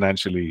 maybe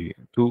financially,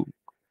 to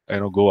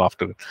go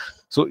after it.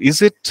 So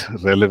is it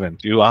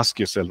relevant? You ask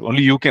yourself.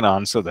 Only you can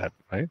answer that,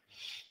 right?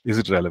 Is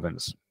it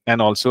relevance?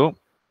 And also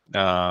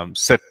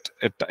set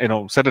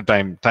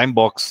a time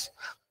box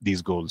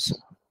these goals.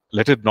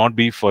 Let it not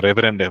be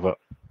forever and ever.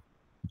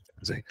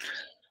 Say,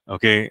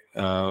 okay,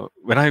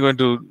 when are you going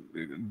to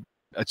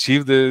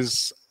achieve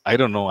this? I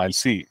don't know. I'll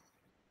see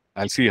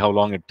how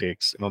long it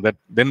takes. That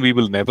then we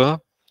will never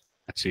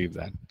achieve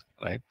that,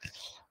 right?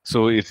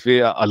 So if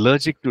we are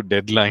allergic to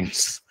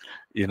deadlines,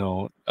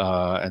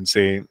 and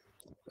say,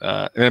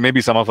 maybe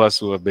some of us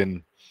who have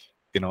been,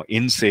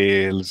 in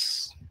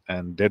sales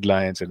and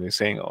deadlines, and we're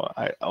saying,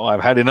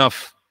 I've had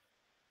enough.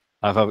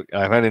 I've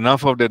had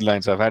enough of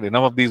deadlines. I've had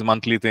enough of these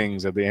monthly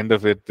things. At the end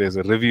of it, there's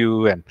a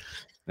review, and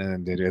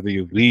whether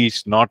you've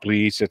reached, not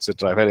reached,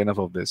 etc. I've had enough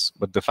of this.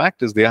 But the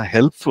fact is, they are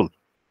helpful,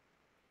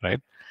 right?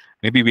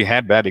 Maybe we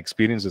had bad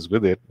experiences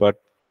with it,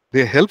 but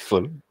they're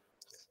helpful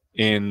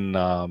in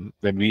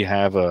when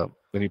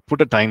we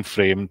put a time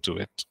frame to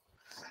it.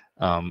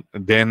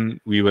 Then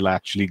we will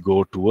actually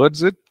go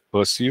towards it,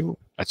 pursue,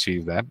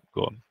 achieve that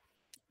goal.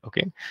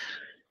 Okay.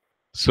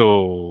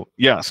 So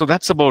yeah, so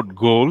that's about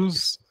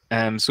goals.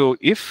 And so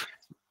if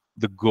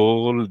the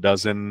goal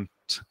doesn't,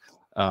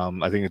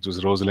 I think it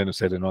was Rosalind who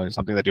said, it's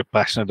something that you're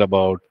passionate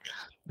about.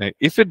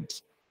 If it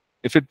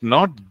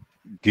not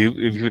give,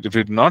 if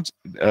it not,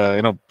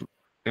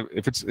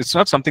 if it's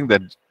not something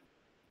that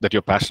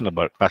you're passionate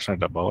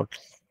about,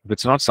 if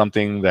it's not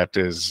something that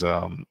is,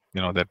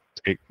 that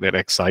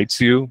excites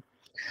you,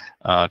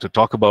 to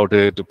talk about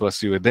it, to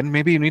pursue it, then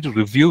maybe you need to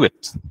review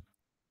it,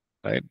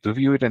 right?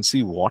 Review it and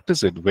see what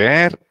is it,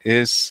 where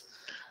is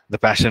the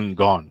passion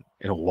gone?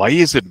 Why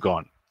is it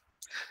gone?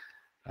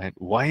 Right?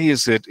 Why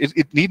is it?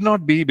 It need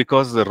not be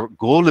because the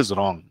goal is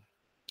wrong,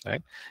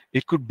 right?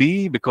 It could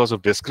be because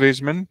of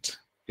discouragement.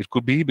 It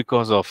could be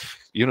because of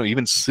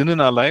even sin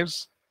in our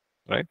lives,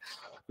 right?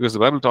 Because the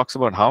Bible talks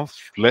about how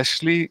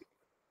fleshly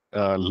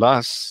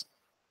lusts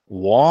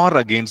war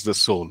against the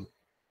soul.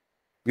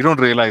 We don't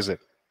realize it,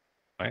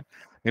 right?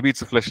 Maybe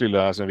it's a fleshly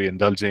lust, maybe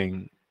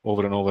indulging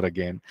over and over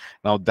again.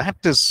 Now that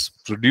is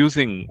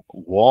producing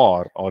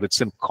war, or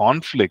it's in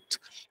conflict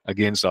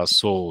against our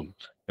soul,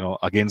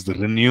 against the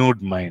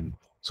renewed mind.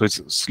 So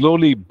it's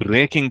slowly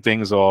breaking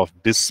things off,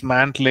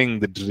 dismantling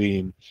the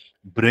dream,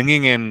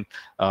 bringing in,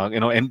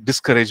 and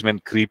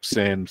discouragement creeps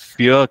in,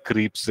 fear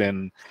creeps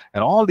in,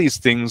 and all these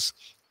things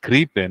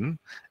creep in,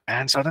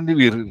 and suddenly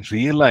we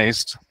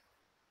realized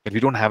that we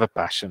don't have a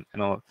passion.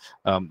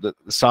 The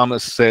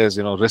psalmist says,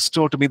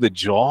 restore to me the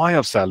joy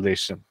of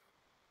salvation.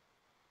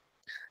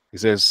 He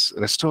says,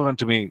 restore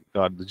unto me,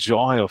 God, the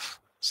joy of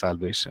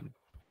salvation,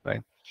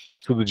 right?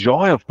 So the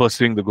joy of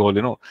pursuing the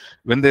goal,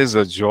 when there's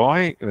a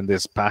joy, when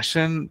there's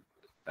passion,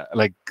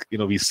 like,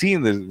 we see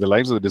in the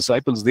lives of the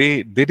disciples,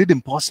 they did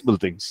impossible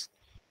things,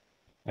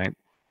 right?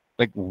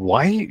 Like,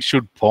 why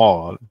should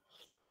Paul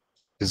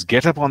just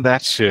get up on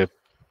that ship,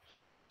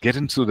 get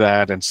into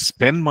that and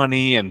spend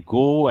money and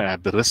go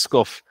at the risk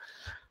of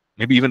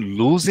maybe even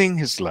losing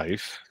his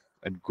life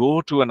and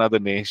go to another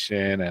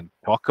nation and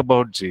talk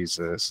about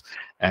Jesus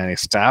and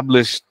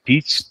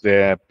teach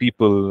their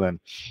people, and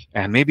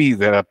maybe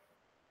there are,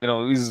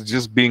 he's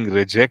just being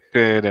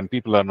rejected and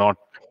people are not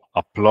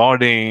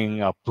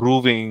applauding,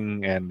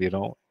 approving, and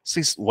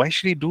see, why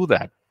should he do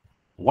that?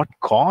 What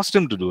caused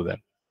him to do that?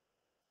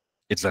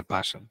 It's that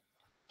passion.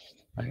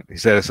 Right? He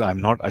says,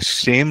 I'm not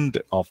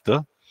ashamed of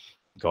the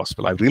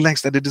gospel. I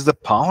realized that it is the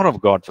power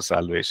of God for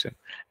salvation,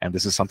 and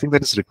this is something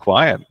that is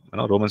required.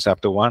 Romans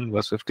chapter 1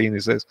 verse 15, he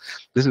says,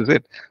 this is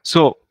it.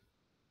 So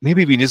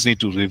maybe we just need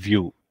to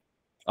review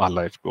our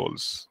life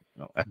goals.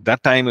 At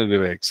that time we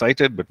were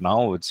excited, but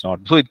now it's not.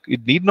 So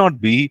it need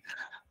not be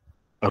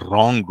a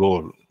wrong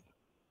goal,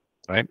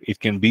 right? It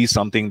can be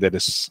something that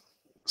is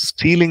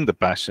stealing the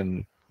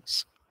passion.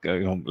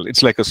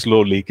 It's like a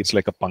slow leak, it's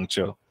like a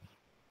puncture,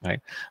 right?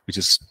 Which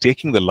is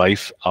taking the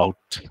life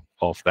out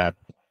of that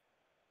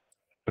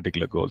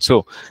particular goal.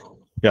 So,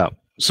 yeah.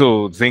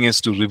 So the thing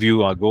is to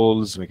review our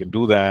goals. We can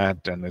do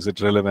that, and is it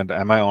relevant?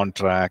 Am I on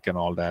track, and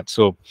all that.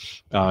 So,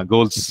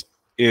 goals,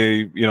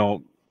 you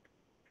know,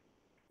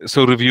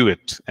 so review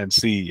it and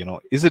see,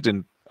 is it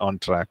in on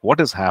track?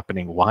 What is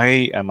happening?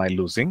 Why am I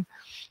losing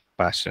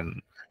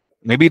passion?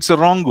 Maybe it's a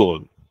wrong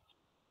goal.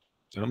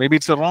 Maybe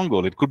it's a wrong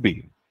goal. It could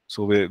be.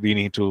 So we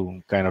need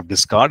to kind of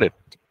discard it,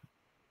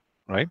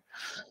 right?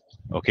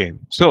 Okay.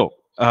 So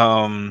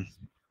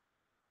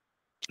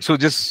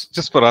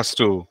just for us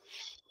to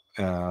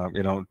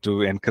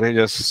to encourage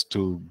us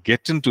to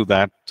get into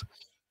that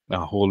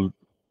whole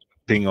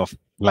thing of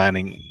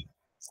planning,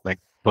 like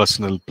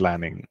personal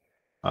planning,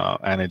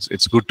 and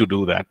it's good to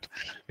do that.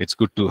 It's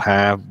good to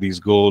have these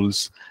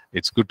goals.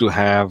 It's good to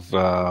have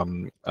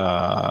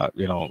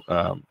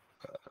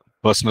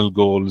personal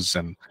goals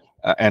and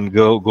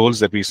goals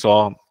that we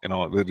saw,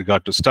 with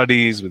regard to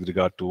studies, with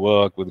regard to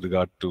work, with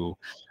regard to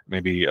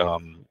maybe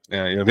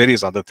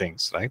various other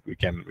things, right? We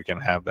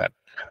can have that.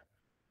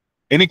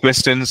 Any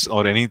questions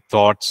or any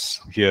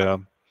thoughts here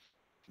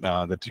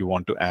that you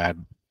want to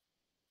add?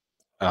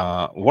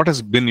 What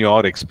has been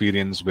your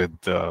experience with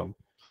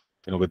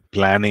with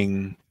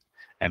planning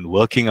and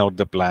working out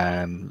the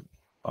plan?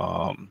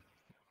 Um,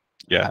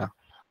 yeah,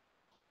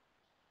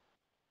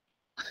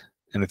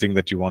 anything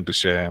that you want to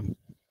share?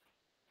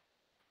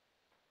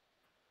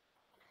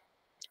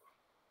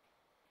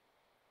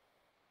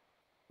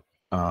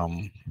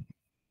 Um,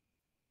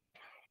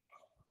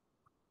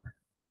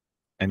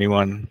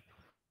 Anyone?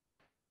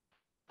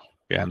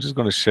 Yeah, I'm just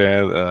going to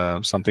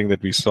share something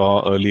that we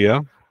saw earlier.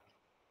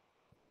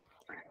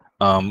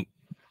 Um,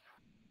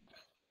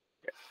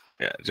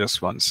 yeah,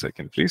 just 1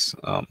 second, please.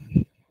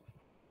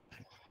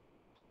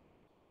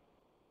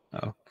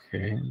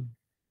 Okay.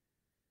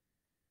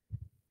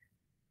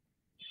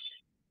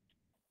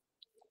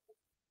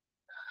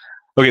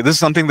 Okay, this is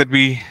something that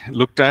we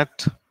looked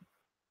at,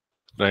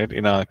 right,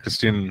 in our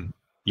Christian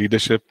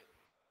leadership.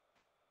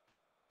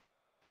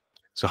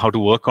 So, how to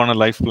work on a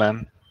life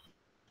plan.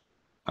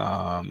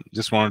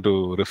 Just wanted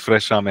to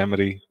refresh our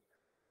memory,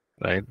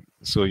 right?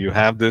 So, you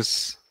have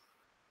this.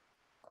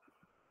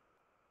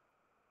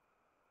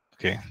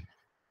 Okay.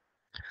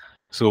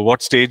 So,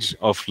 what stage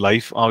of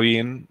life are we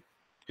in?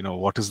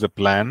 What is the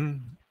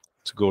plan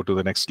to go to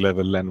the next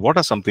level, and what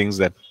are some things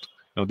that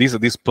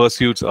these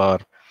pursuits are,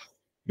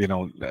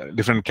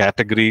 different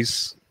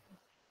categories,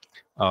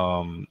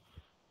 um,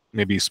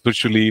 maybe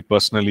spiritually,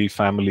 personally,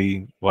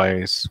 family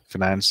wise,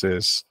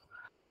 finances,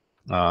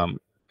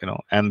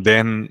 and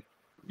then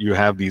you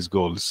have these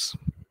goals,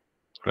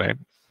 right?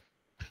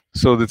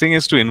 So the thing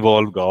is to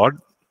involve God,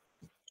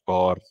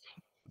 or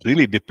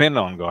really depend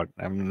on God.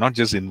 I'm not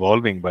just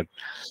involving, but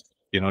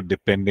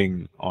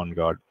depending on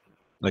God.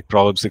 Like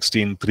Proverbs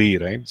 16:3,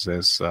 right,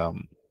 says,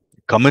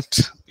 commit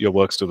your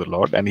works to the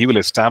Lord and he will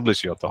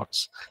establish your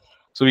thoughts.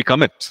 So we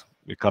commit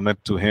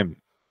to him,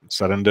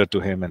 surrender to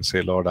him, and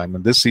say, Lord, I'm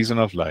in this season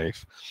of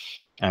life,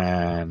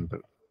 and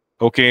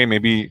okay,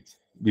 maybe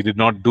we did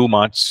not do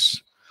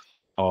much,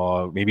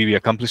 or maybe we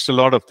accomplished a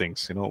lot of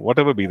things,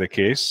 whatever be the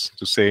case,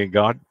 to say,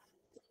 God,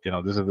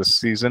 this is the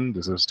season,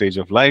 this is the stage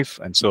of life,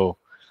 and so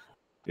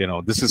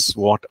this is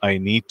what I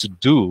need to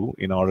do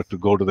in order to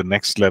go to the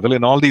next level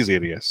in all these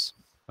areas,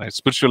 right?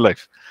 Spiritual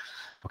life.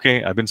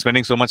 Okay, I've been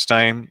spending so much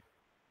time,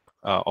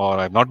 or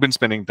I've not been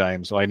spending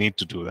time, so I need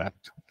to do that.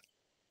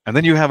 And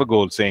then you have a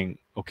goal saying,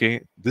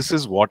 okay, this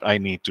is what I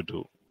need to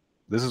do.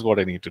 This is what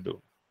I need to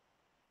do.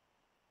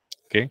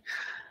 Okay,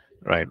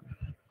 right.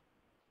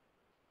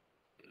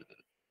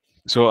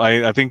 So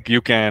I think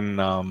you can,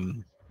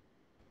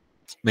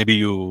 maybe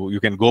you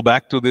can go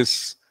back to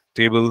this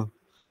table.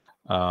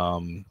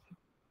 Um,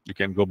 you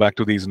can go back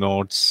to these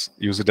notes,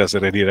 use it as a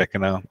ready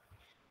reckoner,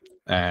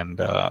 and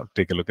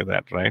take a look at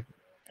that, right?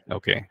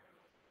 Okay.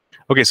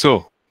 Okay,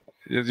 so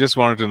just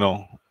wanted to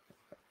know,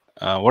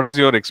 what's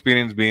your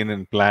experience been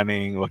in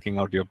planning, working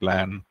out your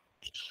plan?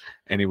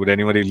 Would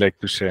anybody like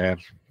to share?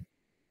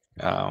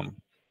 Um,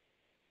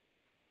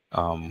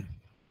 um,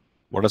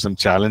 what are some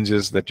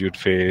challenges that you'd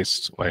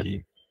faced while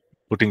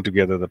putting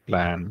together the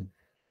plan?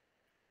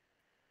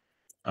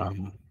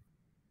 Um,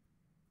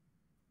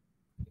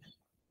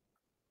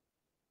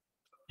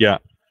 yeah.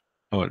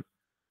 Oh,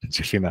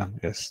 Shekina,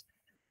 yes.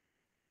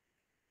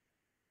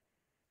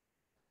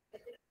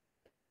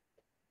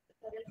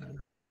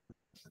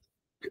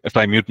 If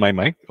I mute my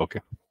mic, okay.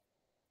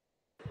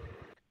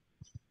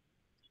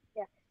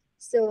 Yeah.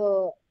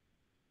 So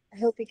I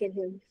hope you can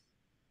hear me.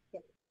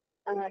 Yeah.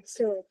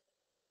 So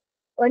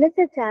one of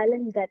the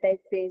challenge that I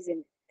face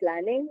in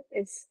planning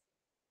is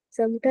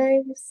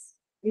sometimes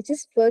we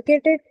just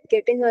forget it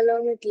getting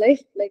along with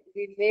life. Like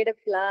we made a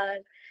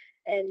plan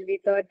and we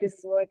thought this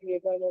is what we're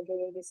gonna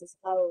do, this is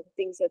how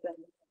things are gonna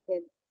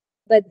happen.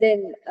 But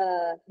then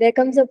there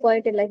comes a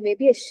point in life,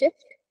 maybe a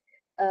shift,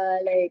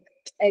 like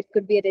it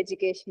could be an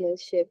educational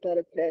shift or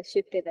a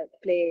shift in a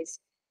place,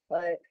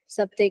 or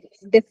something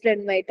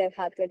different might have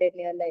happened in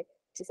your life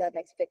which is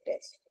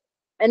unexpected.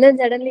 And then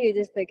suddenly you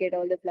just forget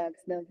all the plans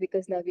now,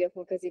 because now you're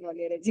focusing on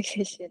your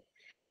education.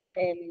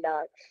 And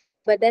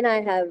but then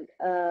I'm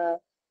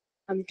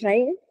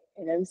trying,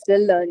 and I'm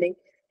still learning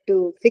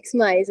to fix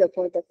my eyes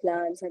upon the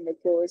plans and the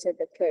goals and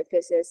the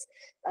purposes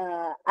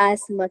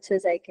as much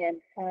as I can,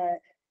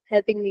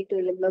 helping me to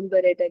remember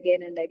it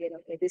again and again.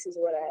 Okay, this is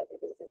what I have to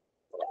do.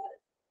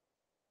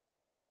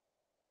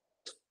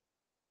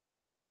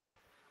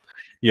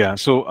 Yeah.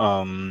 So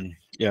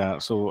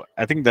so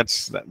I think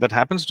that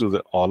happens to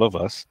all of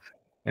us,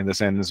 in the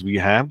sense we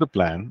have the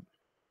plan.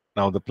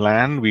 Now the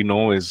plan we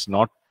know is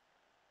not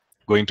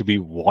going to be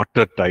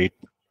watertight,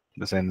 in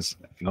the sense,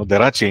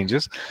 there are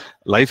changes,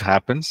 life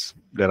happens,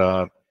 there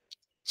are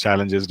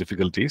challenges,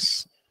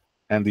 difficulties,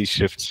 and these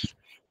shifts,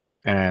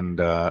 and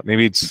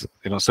maybe it's,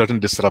 certain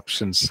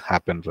disruptions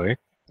happen, right?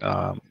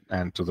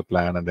 And to the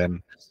plan, and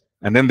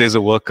then there's a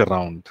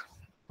workaround,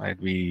 right?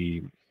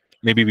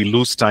 Maybe we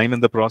lose time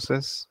in the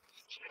process,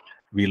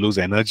 we lose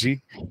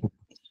energy,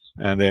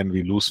 and then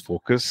we lose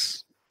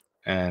focus.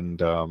 And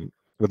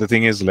but the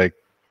thing is, like,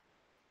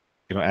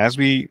 as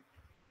we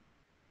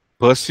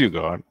pursue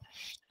God,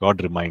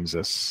 God reminds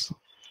us.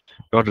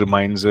 God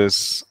reminds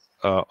us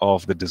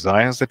of the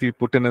desires that we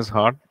put in His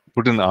heart,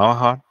 put in our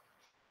heart.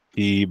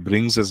 He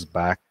brings us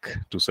back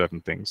to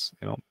certain things.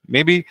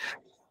 Maybe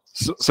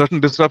certain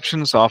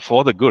disruptions are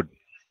for the good,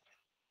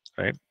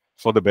 right?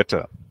 For the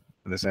better,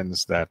 in the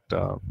sense that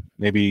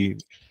maybe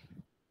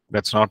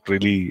that's not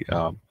really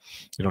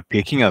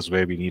taking us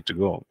where we need to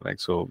go. Like,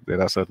 so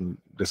there are certain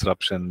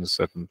disruptions,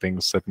 certain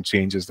things, certain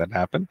changes that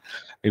happen.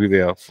 Maybe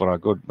they are for our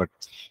good, but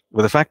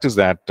the fact is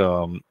that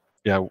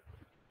yeah,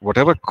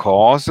 whatever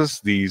causes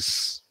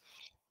these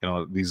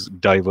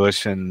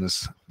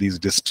diversions, these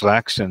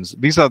distractions,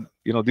 these are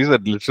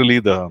literally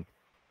the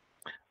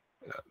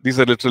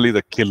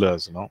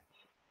killers,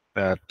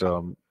 that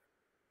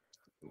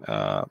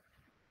uh,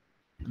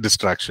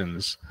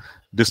 distractions,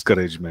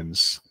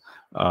 discouragements,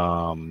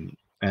 and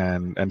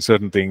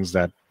certain things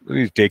that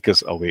really take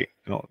us away.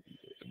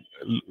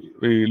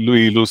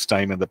 We lose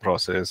time in the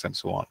process, and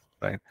so on,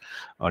 right?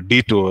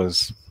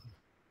 Detours.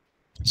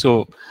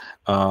 So,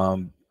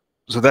 um,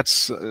 so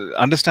that's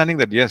understanding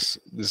that, yes,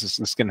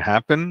 this can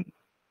happen,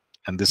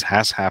 and this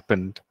has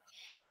happened,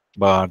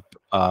 but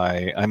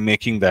I'm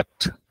making that,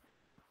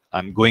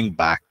 I'm going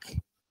back.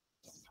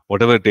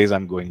 Whatever it is,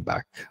 I'm going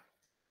back,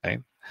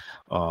 right?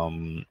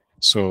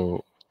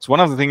 So one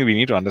of the things we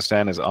need to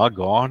understand is our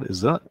God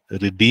is a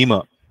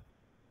redeemer,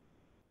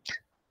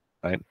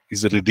 right?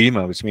 He's a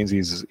redeemer, which means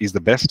he's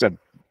the best at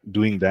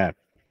doing that.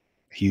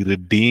 He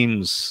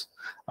redeems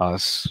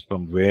us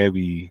from where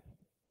we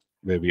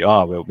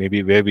are, where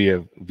we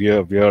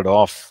have veered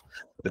off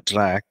the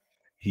track.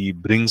 He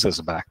brings us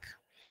back,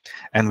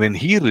 and when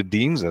He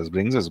redeems us,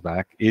 brings us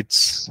back,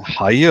 it's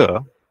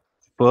higher,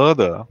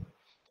 further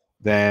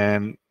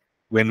than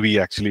when we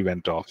actually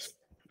went off.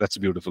 That's a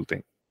beautiful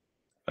thing,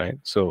 right?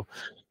 So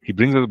He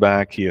brings us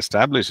back, He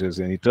establishes,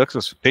 and He takes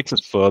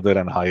us further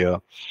and higher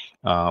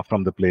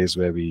from the place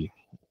where we,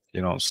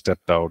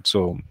 stepped out.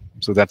 So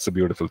that's the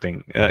beautiful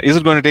thing. Is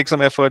it going to take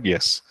some effort?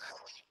 Yes.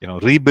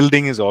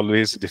 Rebuilding is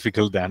always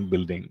difficult than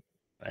building,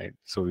 right?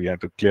 So we have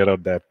to clear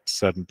out that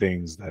certain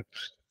things, that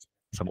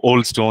some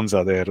old stones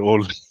are there,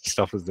 old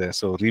stuff is there.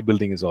 So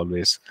rebuilding is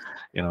always,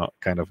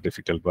 kind of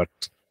difficult, but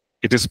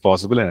it is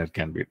possible, and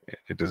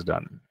it is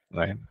done,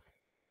 right?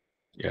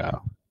 Yeah.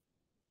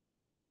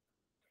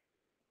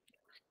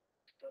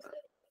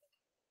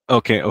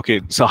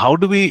 Okay. So how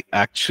do we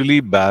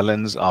actually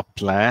balance our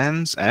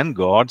plans and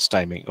God's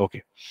timing?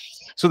 Okay.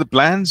 So the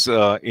plans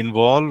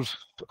involve.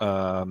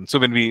 So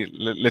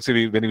let's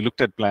say when we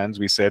looked at plans,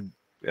 we said,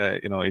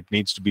 it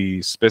needs to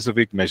be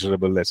specific,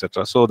 measurable,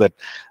 etc. So that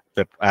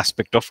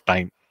aspect of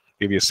time.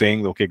 If you're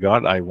saying, okay,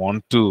 God, I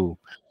want to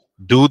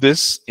do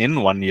this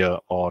in 1 year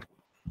or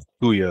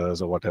 2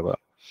 years or whatever,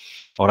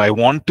 or I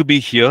want to be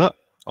here,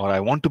 or I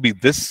want to be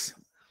this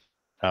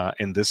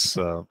in this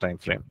time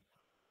frame.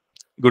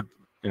 Good.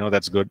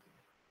 That's good.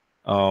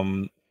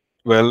 Um,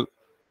 well,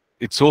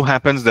 it so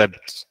happens that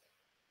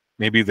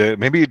maybe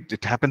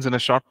it happens in a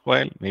short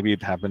while, maybe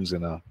it happens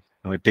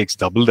it takes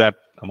double that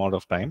amount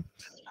of time.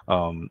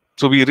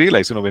 So we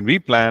realize, when we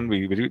plan,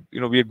 we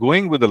are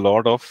going with a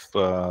lot of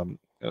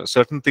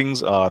certain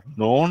things are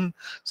known,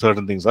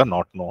 certain things are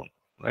not known,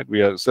 right?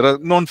 There are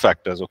known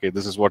factors. Okay,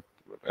 this is what,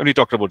 when we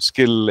talked about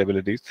skill,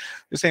 abilities,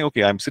 we're saying,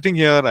 okay, I'm sitting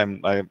here,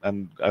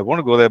 I want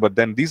to go there, but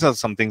then these are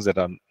some things that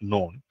are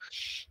known.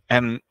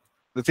 And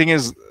the thing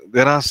is,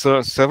 there are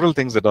several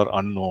things that are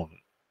unknown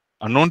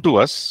to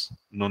us,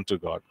 known to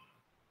God,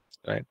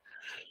 right?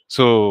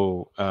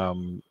 So,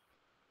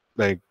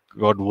 like,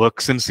 God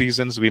works in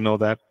seasons, we know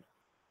that,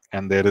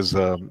 and there is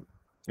the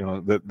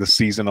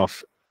season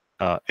of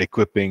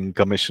equipping,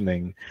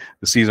 commissioning,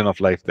 the season of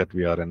life that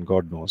we are in,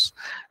 God knows.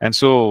 And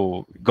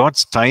so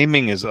God's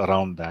timing is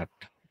around that.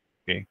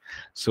 Okay,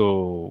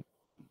 so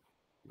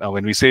now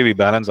when we say we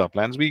balance our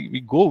plans,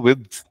 we go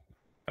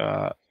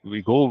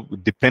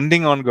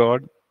depending on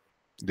God,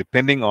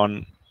 depending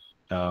on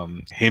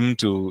Him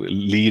to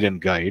lead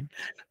and guide,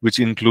 which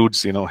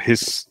includes,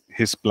 His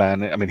his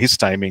plan, I mean his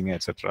timing,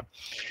 etc.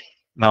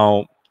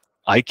 Now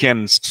I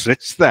can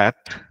stretch that,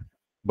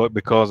 but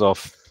because of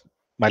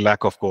my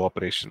lack of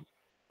cooperation,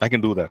 I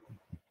can do that.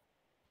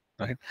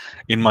 Right?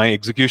 In my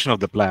execution of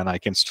the plan, I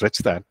can stretch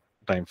that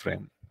time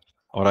frame,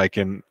 or I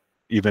can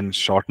even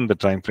shorten the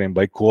time frame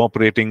by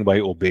cooperating, by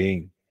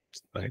obeying.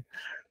 Right?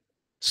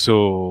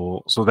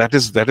 So that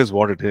is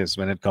what it is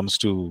when it comes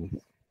to,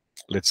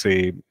 let's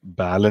say,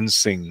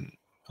 balancing.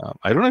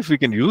 I don't know if we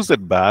can use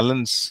that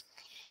balance,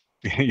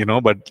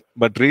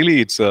 but really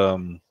it's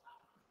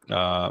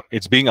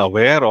being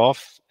aware of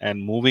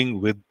and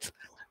moving with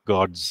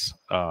God's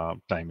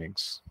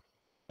timings,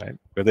 right?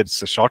 Whether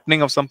it's a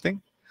shortening of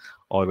something,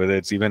 or whether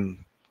it's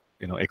even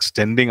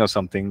extending of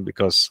something,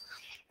 because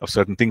of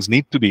certain things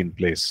need to be in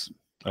place,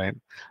 right?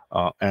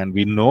 And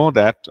we know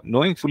that,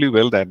 knowing fully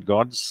well that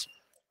God's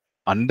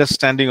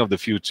understanding of the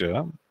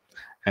future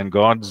and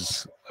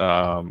God's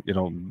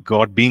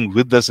God being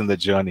with us in the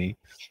journey,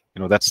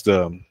 that's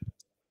the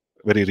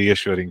very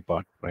reassuring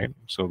part, right?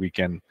 So we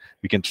can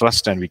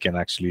trust, and we can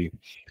actually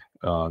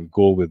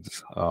go with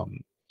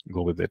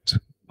it,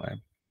 right?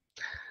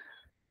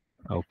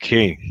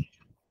 Okay,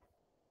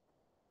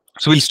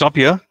 so we'll stop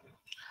here,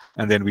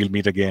 and then we'll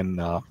meet again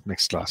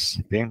next class.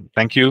 Okay,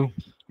 thank you.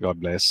 God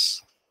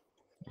bless.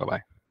 Bye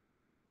bye.